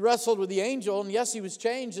he wrestled with the angel, and yes, he was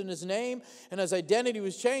changed in his name, and his identity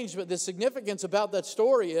was changed, but the significance about that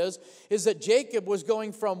story is that Jacob was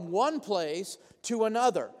going from one place to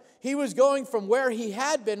another. He was going from where he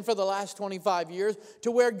had been for the last 25 years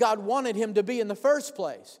to where God wanted him to be in the first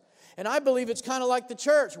place. And I believe it's kind of like the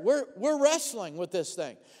church. We're wrestling with this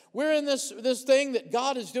thing. We're in this thing that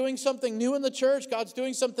God is doing something new in the church. God's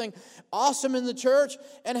doing something awesome in the church.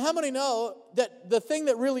 And how many know that the thing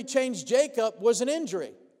that really changed Jacob was an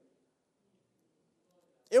injury?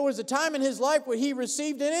 It was a time in his life where he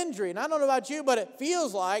received an injury. And I don't know about you, but it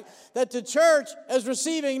feels like that the church is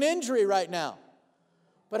receiving an injury right now.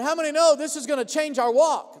 But how many know this is going to change our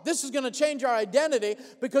walk? This is going to change our identity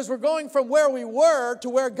because we're going from where we were to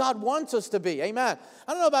where God wants us to be. Amen.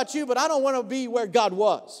 I don't know about you, but I don't want to be where God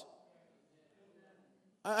was.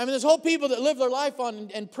 I mean, there's whole people that live their life on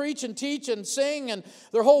and preach and teach and sing, and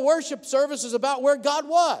their whole worship service is about where God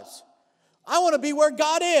was. I want to be where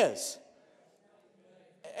God is.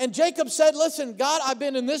 And Jacob said, listen, God, I've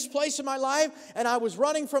been in this place in my life, and I was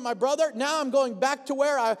running from my brother. Now I'm going back to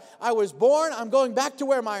where I was born. I'm going back to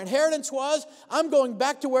where my inheritance was. I'm going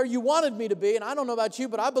back to where you wanted me to be. And I don't know about you,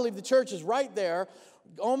 but I believe the church is right there,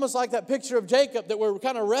 almost like that picture of Jacob that we're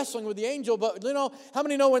kind of wrestling with the angel. But, you know, how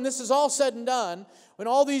many know when this is all said and done, when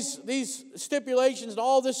all these stipulations and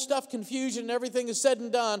all this stuff, confusion and everything is said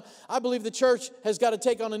and done, I believe the church has got to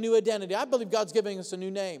take on a new identity. I believe God's giving us a new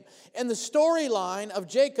name. And the storyline of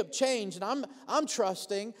Jacob changed, and I'm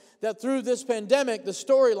trusting that through this pandemic, the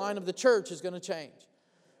storyline of the church is going to change.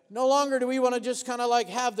 No longer do we want to just kind of like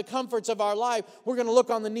have the comforts of our life. We're going to look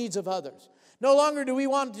on the needs of others. No longer do we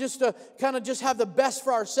want just to kind of just have the best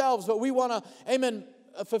for ourselves, but we want to, amen,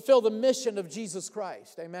 fulfill the mission of Jesus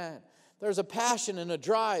Christ. Amen. There's a passion and a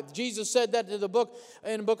drive. Jesus said that in the book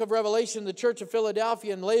of Revelation, the church of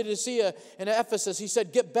Philadelphia and Laodicea and Ephesus. He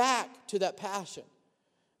said, get back to that passion.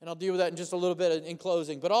 And I'll deal with that in just a little bit in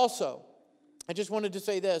closing. But also, I just wanted to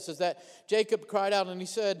say this, is that Jacob cried out and he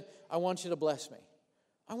said, I want you to bless me.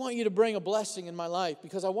 I want you to bring a blessing in my life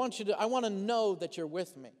because I want to know that you're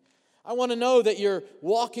with me. I want to know that you're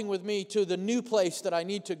walking with me to the new place that I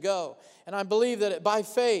need to go. And I believe that by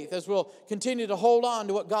faith, as we'll continue to hold on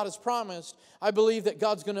to what God has promised, I believe that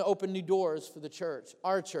God's going to open new doors for the church,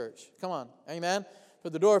 our church. Come on, amen? For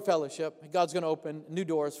the Door Fellowship, God's going to open new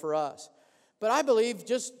doors for us. But I believe,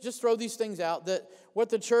 just throw these things out, that what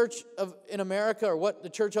the church in America, or what the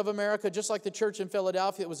church of America, just like the church in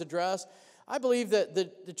Philadelphia that was addressed, I believe that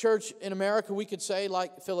the church in America, we could say,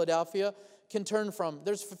 like Philadelphia, can turn from.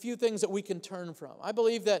 There's a few things that we can turn from. I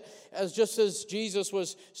believe that just as Jesus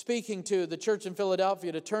was speaking to the church in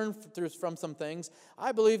Philadelphia to turn from some things,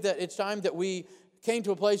 I believe that it's time that we came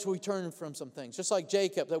to a place where we turned from some things. Just like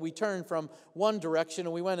Jacob, that we turned from one direction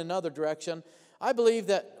and we went another direction. I believe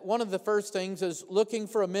that one of the first things is looking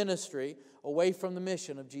for a ministry away from the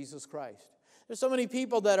mission of Jesus Christ. There's so many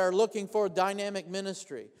people that are looking for a dynamic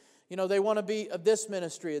ministry. You know, they want to be of this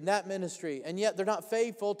ministry and that ministry, and yet they're not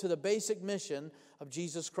faithful to the basic mission of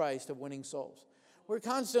Jesus Christ of winning souls. We're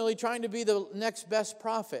constantly trying to be the next best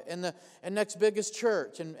prophet and next biggest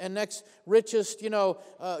church and next richest,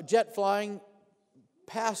 jet flying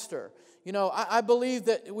pastor. You know, I believe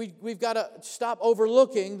that we've got to stop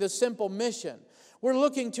overlooking the simple mission. We're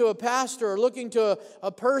looking to a pastor or looking to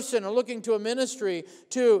a person or looking to a ministry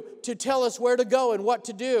to tell us where to go and what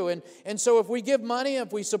to do. And so if we give money,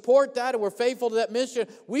 if we support that and we're faithful to that mission,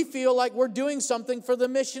 we feel like we're doing something for the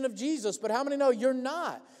mission of Jesus. But how many know you're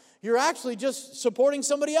not? You're actually just supporting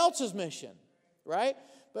somebody else's mission, right?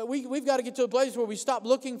 But we've got to get to a place where we stop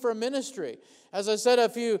looking for a ministry. As I said a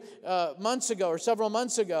few months ago or several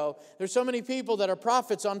months ago, there's so many people that are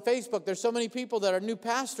prophets on Facebook. There's so many people that are new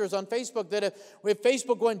pastors on Facebook that if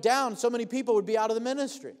Facebook went down, so many people would be out of the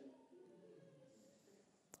ministry.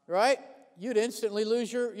 Right? You'd instantly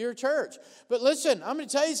lose your church. But listen, I'm going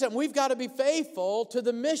to tell you something. We've got to be faithful to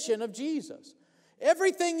the mission of Jesus.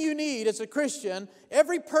 Everything you need as a Christian,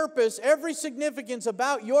 every purpose, every significance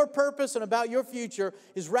about your purpose and about your future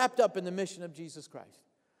is wrapped up in the mission of Jesus Christ.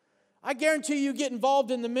 I guarantee you get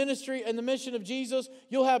involved in the ministry and the mission of Jesus,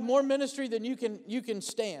 you'll have more ministry than you can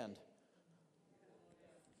stand.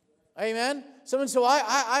 Amen? Someone said,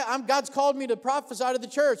 God's called me to prophesy to the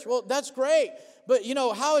church. Well, that's great. But,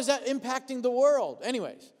 how is that impacting the world?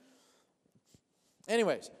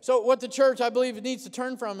 Anyways, so what the church, I believe, needs to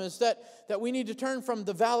turn from is that we need to turn from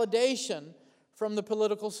the validation from the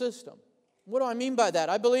political system. What do I mean by that?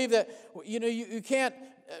 I believe that, you can't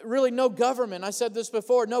really, no government, I said this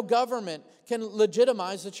before, no government can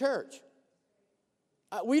legitimize the church.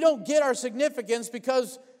 We don't get our significance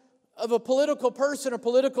because of a political person or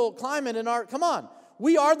political climate in our, come on,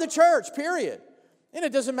 we are the church, period. And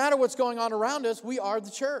it doesn't matter what's going on around us, we are the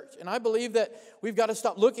church. And I believe that we've got to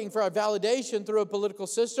stop looking for our validation through a political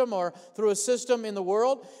system or through a system in the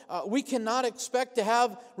world. We cannot expect to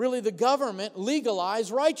have really the government legalize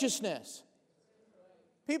righteousness.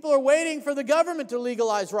 People are waiting for the government to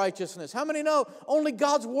legalize righteousness. How many know only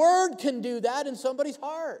God's word can do that in somebody's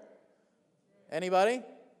heart? Anybody?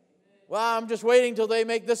 Well, I'm just waiting till they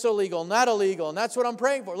make this illegal and that illegal, and that's what I'm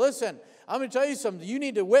praying for. Listen, I'm going to tell you something. You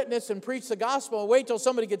need to witness and preach the gospel and wait till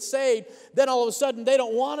somebody gets saved. Then all of a sudden they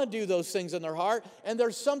don't want to do those things in their heart. And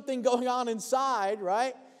there's something going on inside,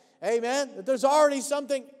 right? Amen? That there's already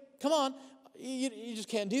something. Come on. You just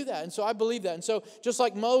can't do that. And so I believe that. And so just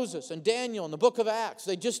like Moses and Daniel in the book of Acts,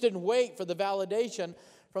 they just didn't wait for the validation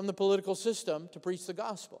from the political system to preach the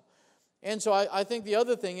gospel. And so I think the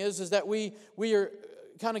other thing is that we are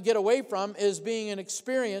kind of get away from is being an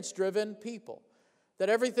experience-driven people. that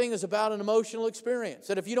everything is about an emotional experience.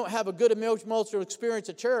 That if you don't have a good emotional experience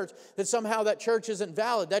at church, that somehow that church isn't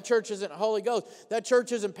valid. That church isn't Holy Ghost. That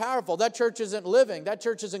church isn't powerful. That church isn't living. That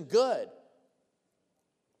church isn't good.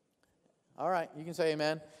 All right, you can say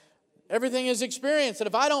amen. Everything is experience. And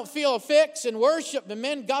if I don't feel a fix in worship, then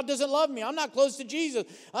man, God doesn't love me. I'm not close to Jesus.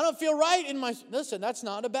 I don't feel right in my... Listen, that's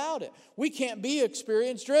not about it. We can't be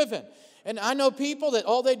experience driven. And I know people that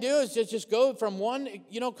all they do is just go from one,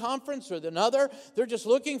 conference to another. They're just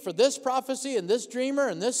looking for this prophecy and this dreamer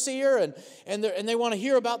and this seer, and they want to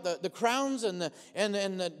hear about the crowns and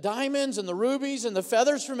the diamonds and the rubies and the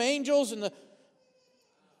feathers from angels and the...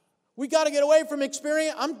 We got to get away from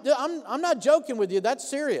experience. I'm not joking with you. That's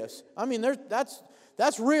serious. I mean,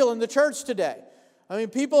 that's real in the church today. I mean,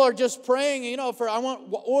 people are just praying, I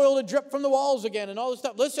want oil to drip from the walls again and all this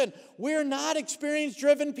stuff. Listen, we're not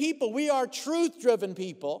experience-driven people. We are truth-driven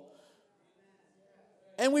people.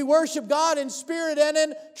 And we worship God in spirit and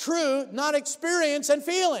in truth, not experience and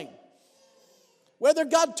feeling. Whether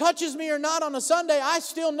God touches me or not on a Sunday, I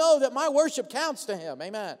still know that my worship counts to Him.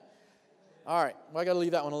 Amen. All right, well, I got to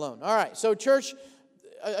leave that one alone. All right, so a church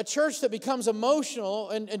that becomes emotional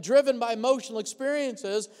and driven by emotional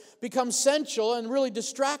experiences becomes sensual and really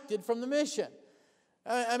distracted from the mission.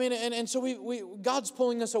 I mean, and so God's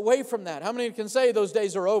pulling us away from that. How many can say those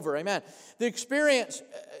days are over? Amen. The experience,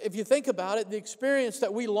 if you think about it, the experience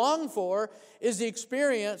that we long for is the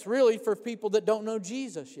experience really for people that don't know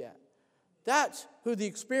Jesus yet. That's who the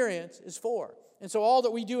experience is for. And so all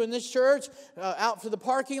that we do in this church, out to the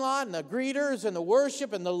parking lot and the greeters and the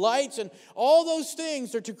worship and the lights and all those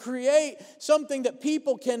things are to create something that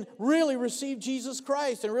people can really receive Jesus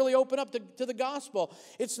Christ and really open up to the gospel.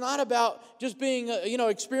 It's not about just being,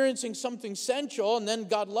 experiencing something sensual and then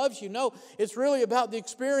God loves you. No, it's really about the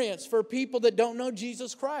experience for people that don't know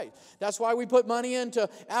Jesus Christ. That's why we put money into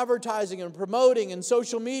advertising and promoting and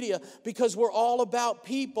social media, because we're all about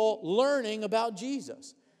people learning about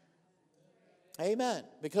Jesus. Amen.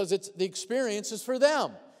 Because it's the experience is for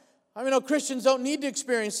them. I mean, Christians don't need to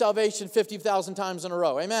experience salvation 50,000 times in a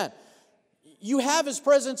row. Amen. You have His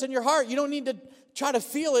presence in your heart. You don't need to try to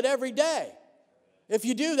feel it every day. If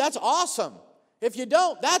you do, that's awesome. If you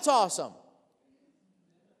don't, that's awesome.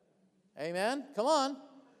 Amen. Come on.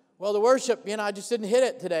 Well, the worship, I just didn't hit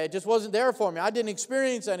it today. It just wasn't there for me. I didn't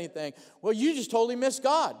experience anything. Well, you just totally missed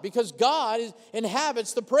God, because God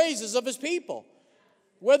inhabits the praises of His people.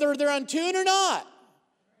 Whether they're on tune or not.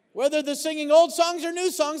 Whether they're singing old songs or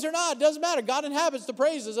new songs or not. It doesn't matter. God inhabits the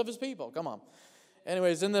praises of His people. Come on.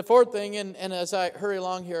 Anyways, and the fourth thing, and as I hurry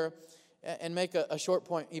along here and make a short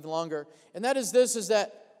point even longer, and that is this, is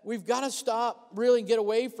that we've got to stop, really get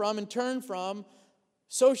away from and turn from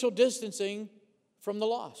social distancing from the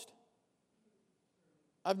lost.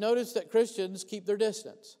 I've noticed that Christians keep their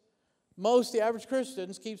distance. The average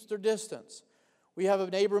Christians keeps their distance. We have a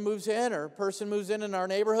neighbor moves in, or a person moves in our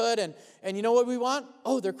neighborhood, and you know what we want?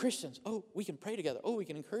 Oh, they're Christians. Oh, we can pray together. Oh, we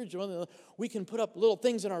can encourage one another. We can put up little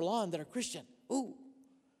things in our lawn that are Christian. Ooh.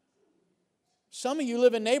 Some of you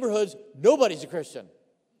live in neighborhoods, nobody's a Christian.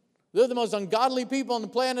 They're the most ungodly people on the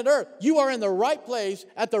planet Earth. You are in the right place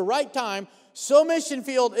at the right time. So mission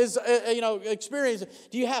field is, experience.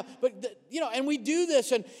 Do you have? But, and we do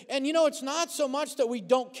this. And it's not so much that we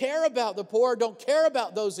don't care about the poor, don't care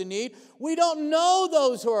about those in need. We don't know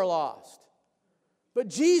those who are lost. But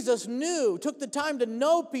Jesus took the time to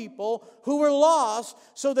know people who were lost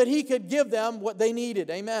so that He could give them what they needed.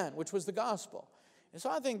 Amen. Which was the gospel. And so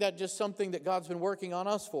I think that's just something that God's been working on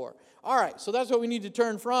us for. All right, so that's what we need to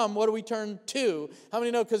turn from. What do we turn to? How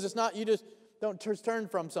many know? Because it's not, you just don't turn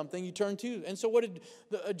from something, you turn to. And so what did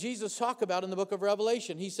Jesus talk about in the book of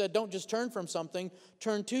Revelation? He said, don't just turn from something,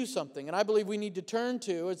 turn to something. And I believe we need to turn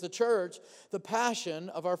to, as the church, the passion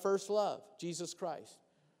of our first love, Jesus Christ.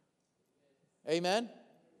 Amen?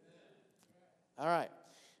 All right.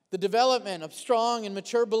 The development of strong and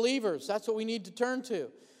mature believers, that's what we need to turn to.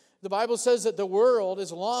 The Bible says that the world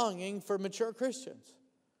is longing for mature Christians,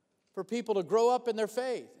 for people to grow up in their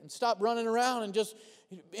faith and stop running around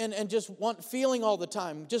and just want feeling all the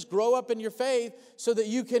time. Just grow up in your faith so that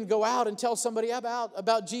you can go out and tell somebody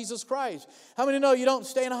about Jesus Christ. How many know you don't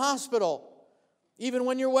stay in a hospital even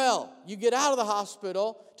when you're well? You get out of the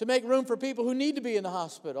hospital to make room for people who need to be in the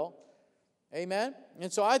hospital. Amen?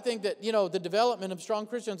 And so I think that, the development of strong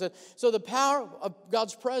Christians. So the power of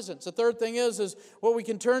God's presence. The third thing is what we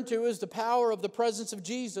can turn to is the power of the presence of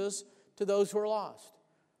Jesus to those who are lost.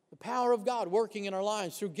 The power of God working in our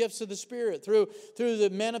lives through gifts of the Spirit, through the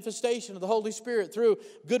manifestation of the Holy Spirit, through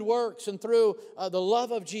good works, and through the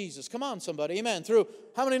love of Jesus. Come on, somebody. Amen.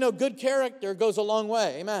 How many know good character goes a long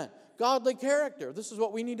way? Amen. Godly character. This is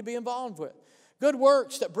what we need to be involved with. Good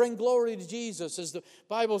works that bring glory to Jesus, as the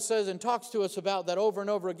Bible says and talks to us about that over and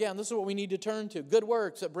over again. This is what we need to turn to. Good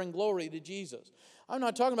works that bring glory to Jesus. I'm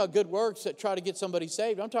not talking about good works that try to get somebody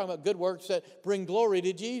saved. I'm talking about good works that bring glory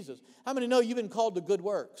to Jesus. How many know you've been called to good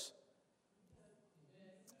works?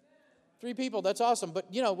 3 people, that's awesome. But,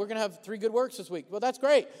 we're going to have 3 good works this week. Well, that's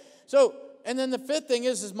great. So, and then the 5th thing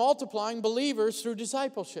is multiplying believers through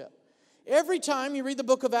discipleship. Every time you read the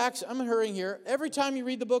book of Acts, I'm hurrying here. Every time you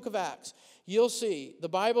read the book of Acts, you'll see the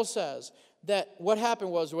Bible says that what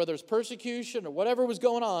happened was, whether it's persecution or whatever was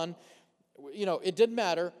going on, it didn't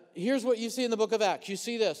matter. Here's what you see in the book of Acts. You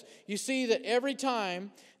see this. You see that every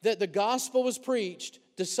time that the gospel was preached,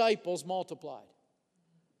 disciples multiplied.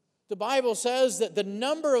 The Bible says that the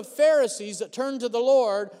number of Pharisees that turned to the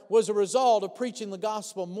Lord was a result of preaching the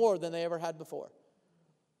gospel more than they ever had before.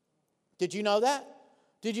 Did you know that?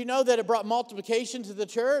 Did you know that it brought multiplication to the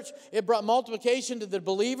church? It brought multiplication to the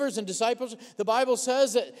believers and disciples. The Bible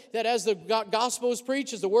says that as the gospel was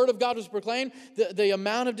preached, as the word of God was proclaimed, the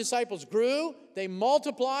amount of disciples grew, they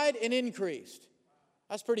multiplied and increased.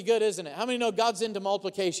 That's pretty good, isn't it? How many know God's into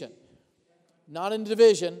multiplication? Not in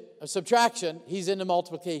division or subtraction. He's into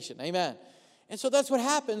multiplication. Amen. And so that's what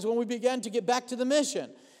happens when we begin to get back to the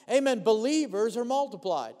mission. Amen. Believers are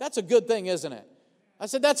multiplied. That's a good thing, isn't it? I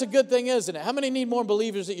said, that's a good thing, isn't it? How many need more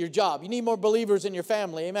believers at your job? You need more believers in your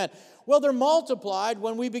family. Amen. Well, they're multiplied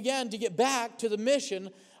when we begin to get back to the mission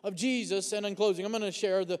of Jesus. And in closing, I'm going to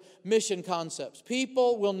share the mission concepts.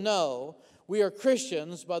 People will know we are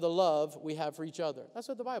Christians by the love we have for each other. That's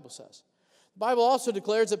what the Bible says. The Bible also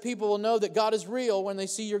declares that people will know that God is real when they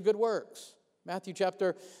see your good works. Matthew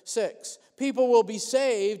chapter 6. People will be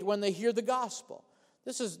saved when they hear the gospel.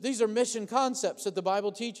 These are mission concepts that the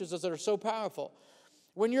Bible teaches us that are so powerful.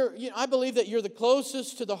 When I believe that you're the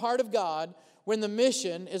closest to the heart of God when the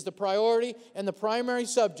mission is the priority and the primary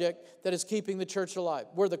subject that is keeping the church alive.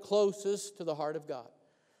 We're the closest to the heart of God.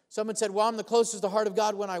 Someone said, well, I'm the closest to the heart of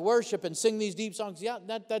God when I worship and sing these deep songs. Yeah,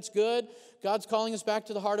 that's good. God's calling us back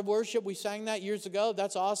to the heart of worship. We sang that years ago.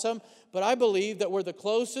 That's awesome. But I believe that we're the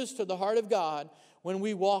closest to the heart of God when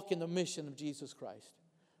we walk in the mission of Jesus Christ.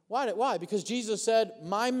 Why? Because Jesus said,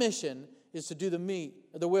 my mission is to do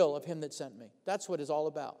the will of Him that sent me. That's what it's all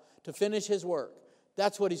about, to finish His work.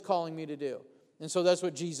 That's what He's calling me to do. And so that's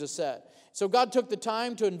what Jesus said. So God took the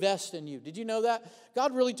time to invest in you. Did you know that?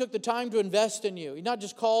 God really took the time to invest in you. He not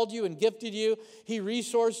just called you and gifted you. He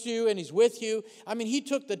resourced you and He's with you. I mean, He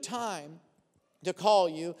took the time to call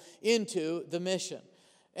you into the mission.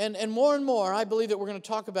 And more, I believe that we're going to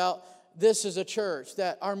talk about this as a church,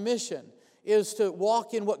 that our mission is to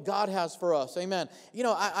walk in what God has for us. Amen.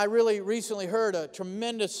 I really recently heard a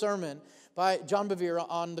tremendous sermon by John Bevere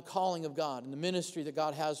on the calling of God and the ministry that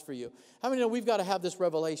God has for you. How many know we've got to have this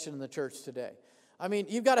revelation in the church today? I mean,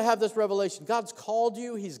 you've got to have this revelation. God's called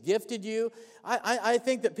you. He's gifted you. I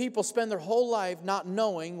think that people spend their whole life not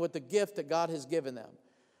knowing what the gift that God has given them.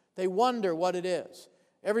 They wonder what it is.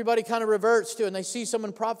 Everybody kind of reverts to, and they see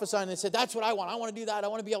someone prophesying, and they say, that's what I want. I want to do that. I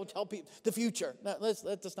want to be able to tell people the future. No,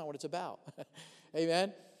 that's not what it's about.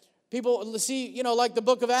 Amen. People see, like the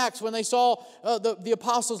book of Acts, when they saw the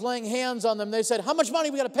apostles laying hands on them, they said, how much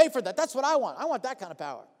money we got to pay for that? That's what I want. I want that kind of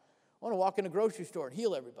power. I want to walk in a grocery store and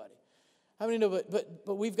heal everybody. How many know?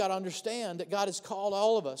 But we've got to understand that God has called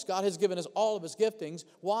all of us. God has given us all of His giftings.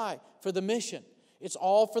 Why? For the mission. It's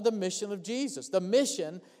all for the mission of Jesus. The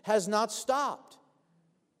mission has not stopped.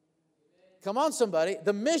 Come on, somebody.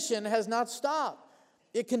 The mission has not stopped.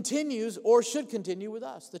 It continues or should continue with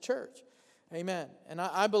us, the church. Amen. And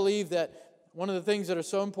I believe that one of the things that are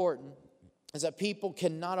so important is that people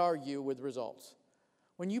cannot argue with results.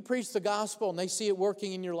 When you preach the gospel and they see it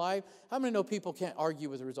working in your life, how many know people can't argue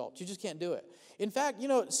with the results? You just can't do it. In fact,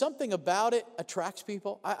 something about it attracts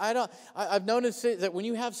people. I've noticed that when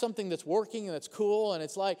you have something that's working and that's cool, and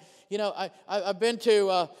it's like, I've been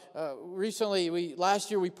to recently.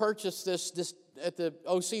 Last year we purchased this at the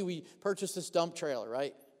OC. We purchased this dump trailer,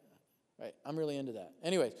 right? Right. I'm really into that.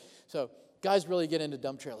 Anyways, so guys really get into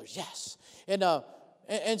dump trailers. Yes,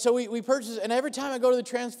 and so we purchased, and every time I go to the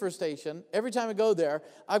transfer station, every time I go there,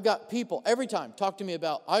 I've got people, every time, talk to me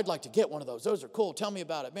about, I'd like to get one of those. Those are cool. Tell me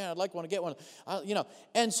about it. Man, I'd like to get one.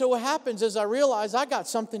 And so what happens is I realize I got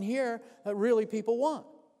something here that really people want.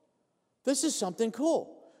 This is something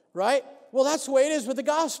cool, right? Well, that's the way it is with the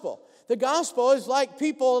gospel. The gospel is like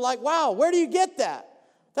people are like, wow, where do you get that?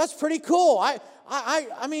 That's pretty cool.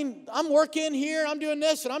 I mean, I'm working here, I'm doing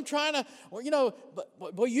this, and I'm trying to,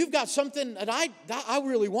 but you've got something that I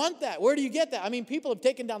really want that. Where do you get that? I mean, people have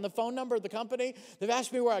taken down the phone number of the company. They've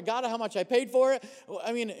asked me where I got it, how much I paid for it.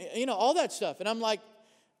 I mean, all that stuff. And I'm like,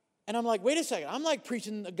 And I'm like, wait a second, I'm like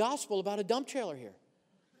preaching the gospel about a dump trailer here.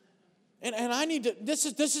 And I need to, this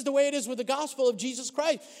is the way it is with the gospel of Jesus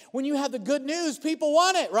Christ. When you have the good news, people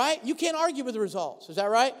want it, right? You can't argue with the results. Is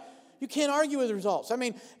that right? You can't argue with the results. I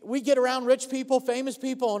mean, we get around rich people, famous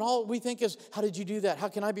people, and all we think is, how did you do that? How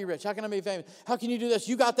can I be rich? How can I be famous? How can you do this?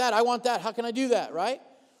 You got that. I want that. How can I do that, right?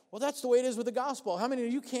 Well, that's the way it is with the gospel. How many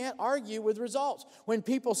of you can't argue with results? When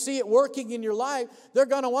people see it working in your life, they're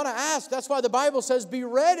going to want to ask. That's why the Bible says, be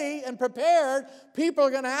ready and prepared. People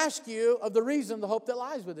are going to ask you of the reason, the hope that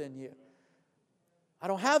lies within you. I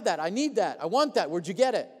don't have that. I need that. I want that. Where'd you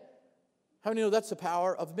get it? How many know that's the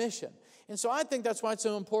power of mission? And so I think that's why it's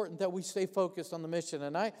so important that we stay focused on the mission.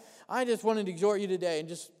 And I just wanted to exhort you today and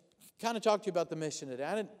just kind of talk to you about the mission today.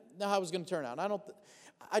 I didn't know how it was going to turn out.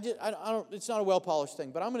 It's not a well-polished thing,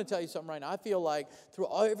 but I'm going to tell you something right now. I feel like through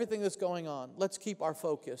everything that's going on, let's keep our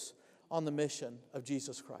focus on the mission of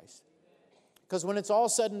Jesus Christ. Because when it's all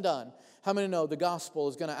said and done, how many know the gospel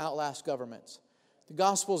is going to outlast governments? The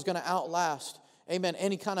gospel is going to outlast, amen,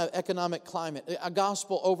 any kind of economic climate. A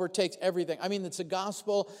gospel overtakes everything. I mean, it's the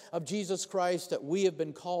gospel of Jesus Christ that we have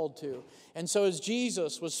been called to. And so as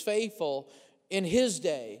Jesus was faithful in his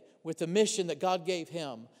day with the mission that God gave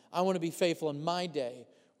him, I want to be faithful in my day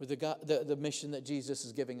with the mission that Jesus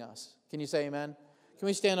is giving us. Can you say amen? Can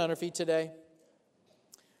we stand on our feet today?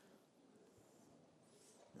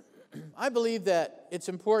 I believe that it's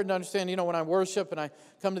important to understand, when I worship and I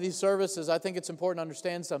come to these services, I think it's important to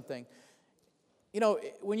understand something.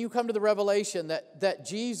 When you come to the revelation that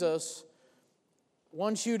Jesus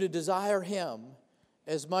wants you to desire him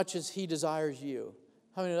as much as he desires you.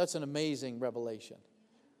 How many know that's an amazing revelation?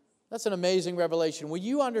 That's an amazing revelation. When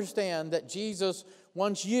you understand that Jesus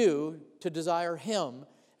wants you to desire him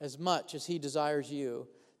as much as he desires you,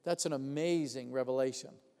 that's an amazing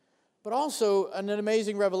revelation. But also an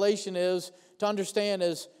amazing revelation is to understand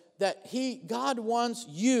is that God wants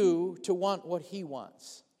you to want what he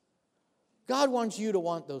wants. God wants you to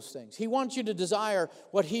want those things. He wants you to desire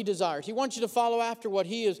what he desires. He wants you to follow after what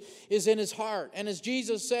he is in his heart. And as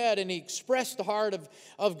Jesus said, and he expressed the heart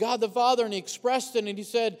of God the Father, and he expressed it, and he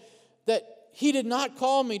said that he did not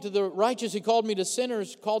call me to the righteous, he called me to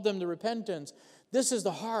sinners, called them to repentance. This is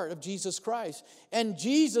the heart of Jesus Christ. And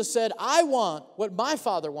Jesus said, I want what my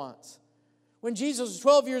Father wants. When Jesus was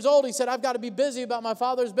 12 years old, he said, I've got to be busy about my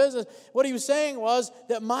Father's business. What he was saying was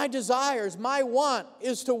that my desires, my want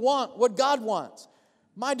is to want what God wants.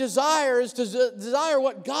 My desire is to desire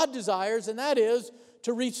what God desires, and that is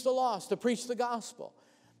to reach the lost, to preach the gospel.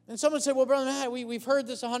 And someone said, well, Brother Matt, we've heard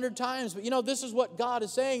this 100 times, but this is what God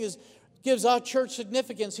is saying gives our church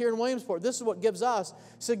significance here in Williamsport. This is what gives us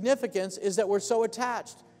significance, is that we're so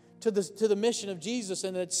attached to the mission of Jesus,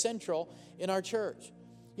 and it's central in our church.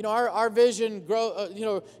 Our vision,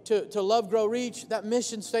 to love, grow, reach, that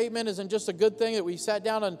mission statement isn't just a good thing that we sat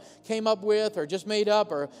down and came up with or just made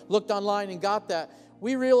up or looked online and got that.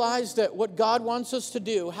 We realize that what God wants us to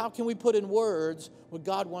do, how can we put in words what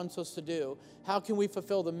God wants us to do? How can we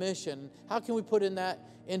fulfill the mission? How can we put that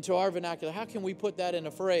into our vernacular? How can we put that in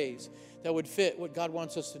a phrase that would fit what God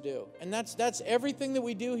wants us to do? And that's everything that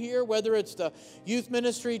we do here, whether it's the youth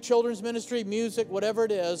ministry, children's ministry, music, whatever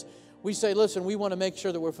it is. We say, listen, we want to make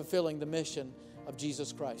sure that we're fulfilling the mission of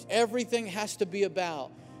Jesus Christ. Everything has to be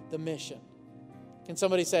about the mission. Can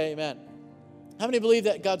somebody say amen? How many believe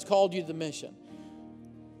that God's called you to the mission?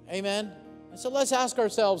 Amen? And so let's ask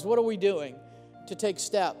ourselves, what are we doing to take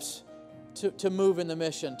steps to move in the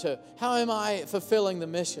mission? How am I fulfilling the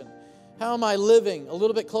mission? How am I living a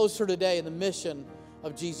little bit closer today in the mission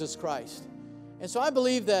of Jesus Christ? And so I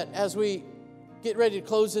believe that as we get ready to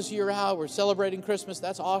close this year out, we're celebrating Christmas.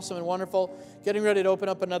 That's awesome and wonderful. Getting ready to open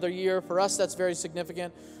up another year. For us, that's very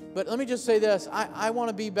significant. But let me just say this. I want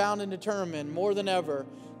to be bound and determined more than ever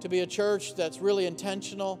to be a church that's really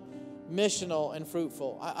intentional, missional, and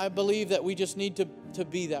fruitful. I believe that we just need to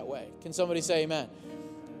be that way. Can somebody say amen?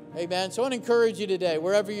 Amen. So I want to encourage you today,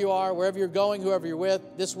 wherever you are, wherever you're going, whoever you're with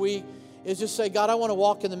this week, is just say, God, I want to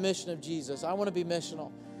walk in the mission of Jesus. I want to be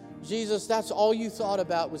missional. Jesus, that's all you thought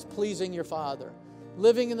about was pleasing your Father.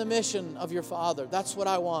 Living in the mission of your Father. That's what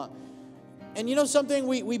I want. And you know something?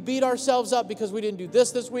 We beat ourselves up because we didn't do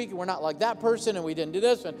this week, and we're not like that person, and we didn't do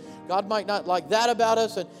this, and God might not like that about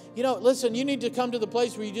us. And listen, you need to come to the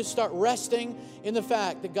place where you just start resting in the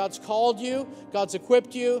fact that God's called you, God's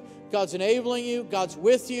equipped you, God's enabling you, God's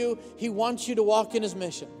with you. He wants you to walk in His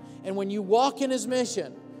mission. And when you walk in His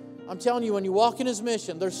mission, I'm telling you, when you walk in His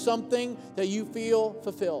mission, there's something that you feel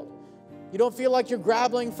fulfilled. You don't feel like you're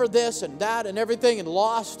grappling for this and that and everything and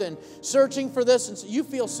lost and searching for this. And so you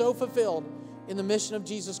feel so fulfilled in the mission of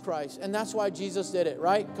Jesus Christ. And that's why Jesus did it,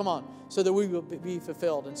 right? Come on, so that we will be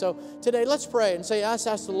fulfilled. And so today, let's pray and say, let's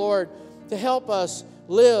ask the Lord to help us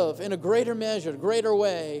live in a greater measure, greater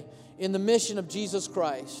way in the mission of Jesus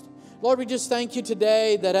Christ. Lord, we just thank you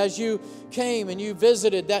today that as you came and you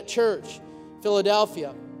visited that church,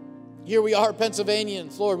 Philadelphia, here we are,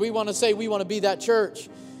 Pennsylvanians. Lord, we want to say we want to be that church.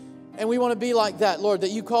 And we want to be like that, Lord,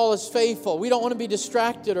 that you call us faithful. We don't want to be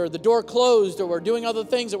distracted or the door closed or we're doing other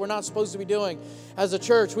things that we're not supposed to be doing. As a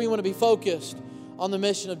church, we want to be focused on the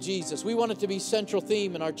mission of Jesus. We want it to be central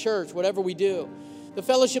theme in our church, whatever we do. The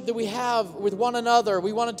fellowship that we have with one another,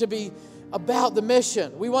 we want it to be about the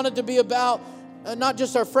mission. We want it to be about not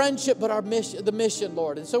just our friendship, but our mission, the mission,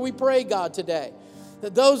 Lord. And so we pray, God, today,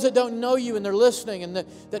 that those that don't know you and they're listening and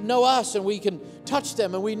that know us and we can touch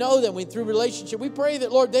them and we know them through relationship, we pray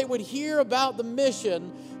that, Lord, they would hear about the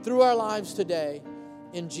mission through our lives today.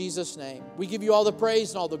 In Jesus' name. We give you all the praise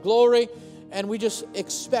and all the glory, and we just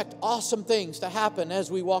expect awesome things to happen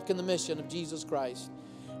as we walk in the mission of Jesus Christ.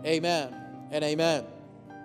 Amen and amen.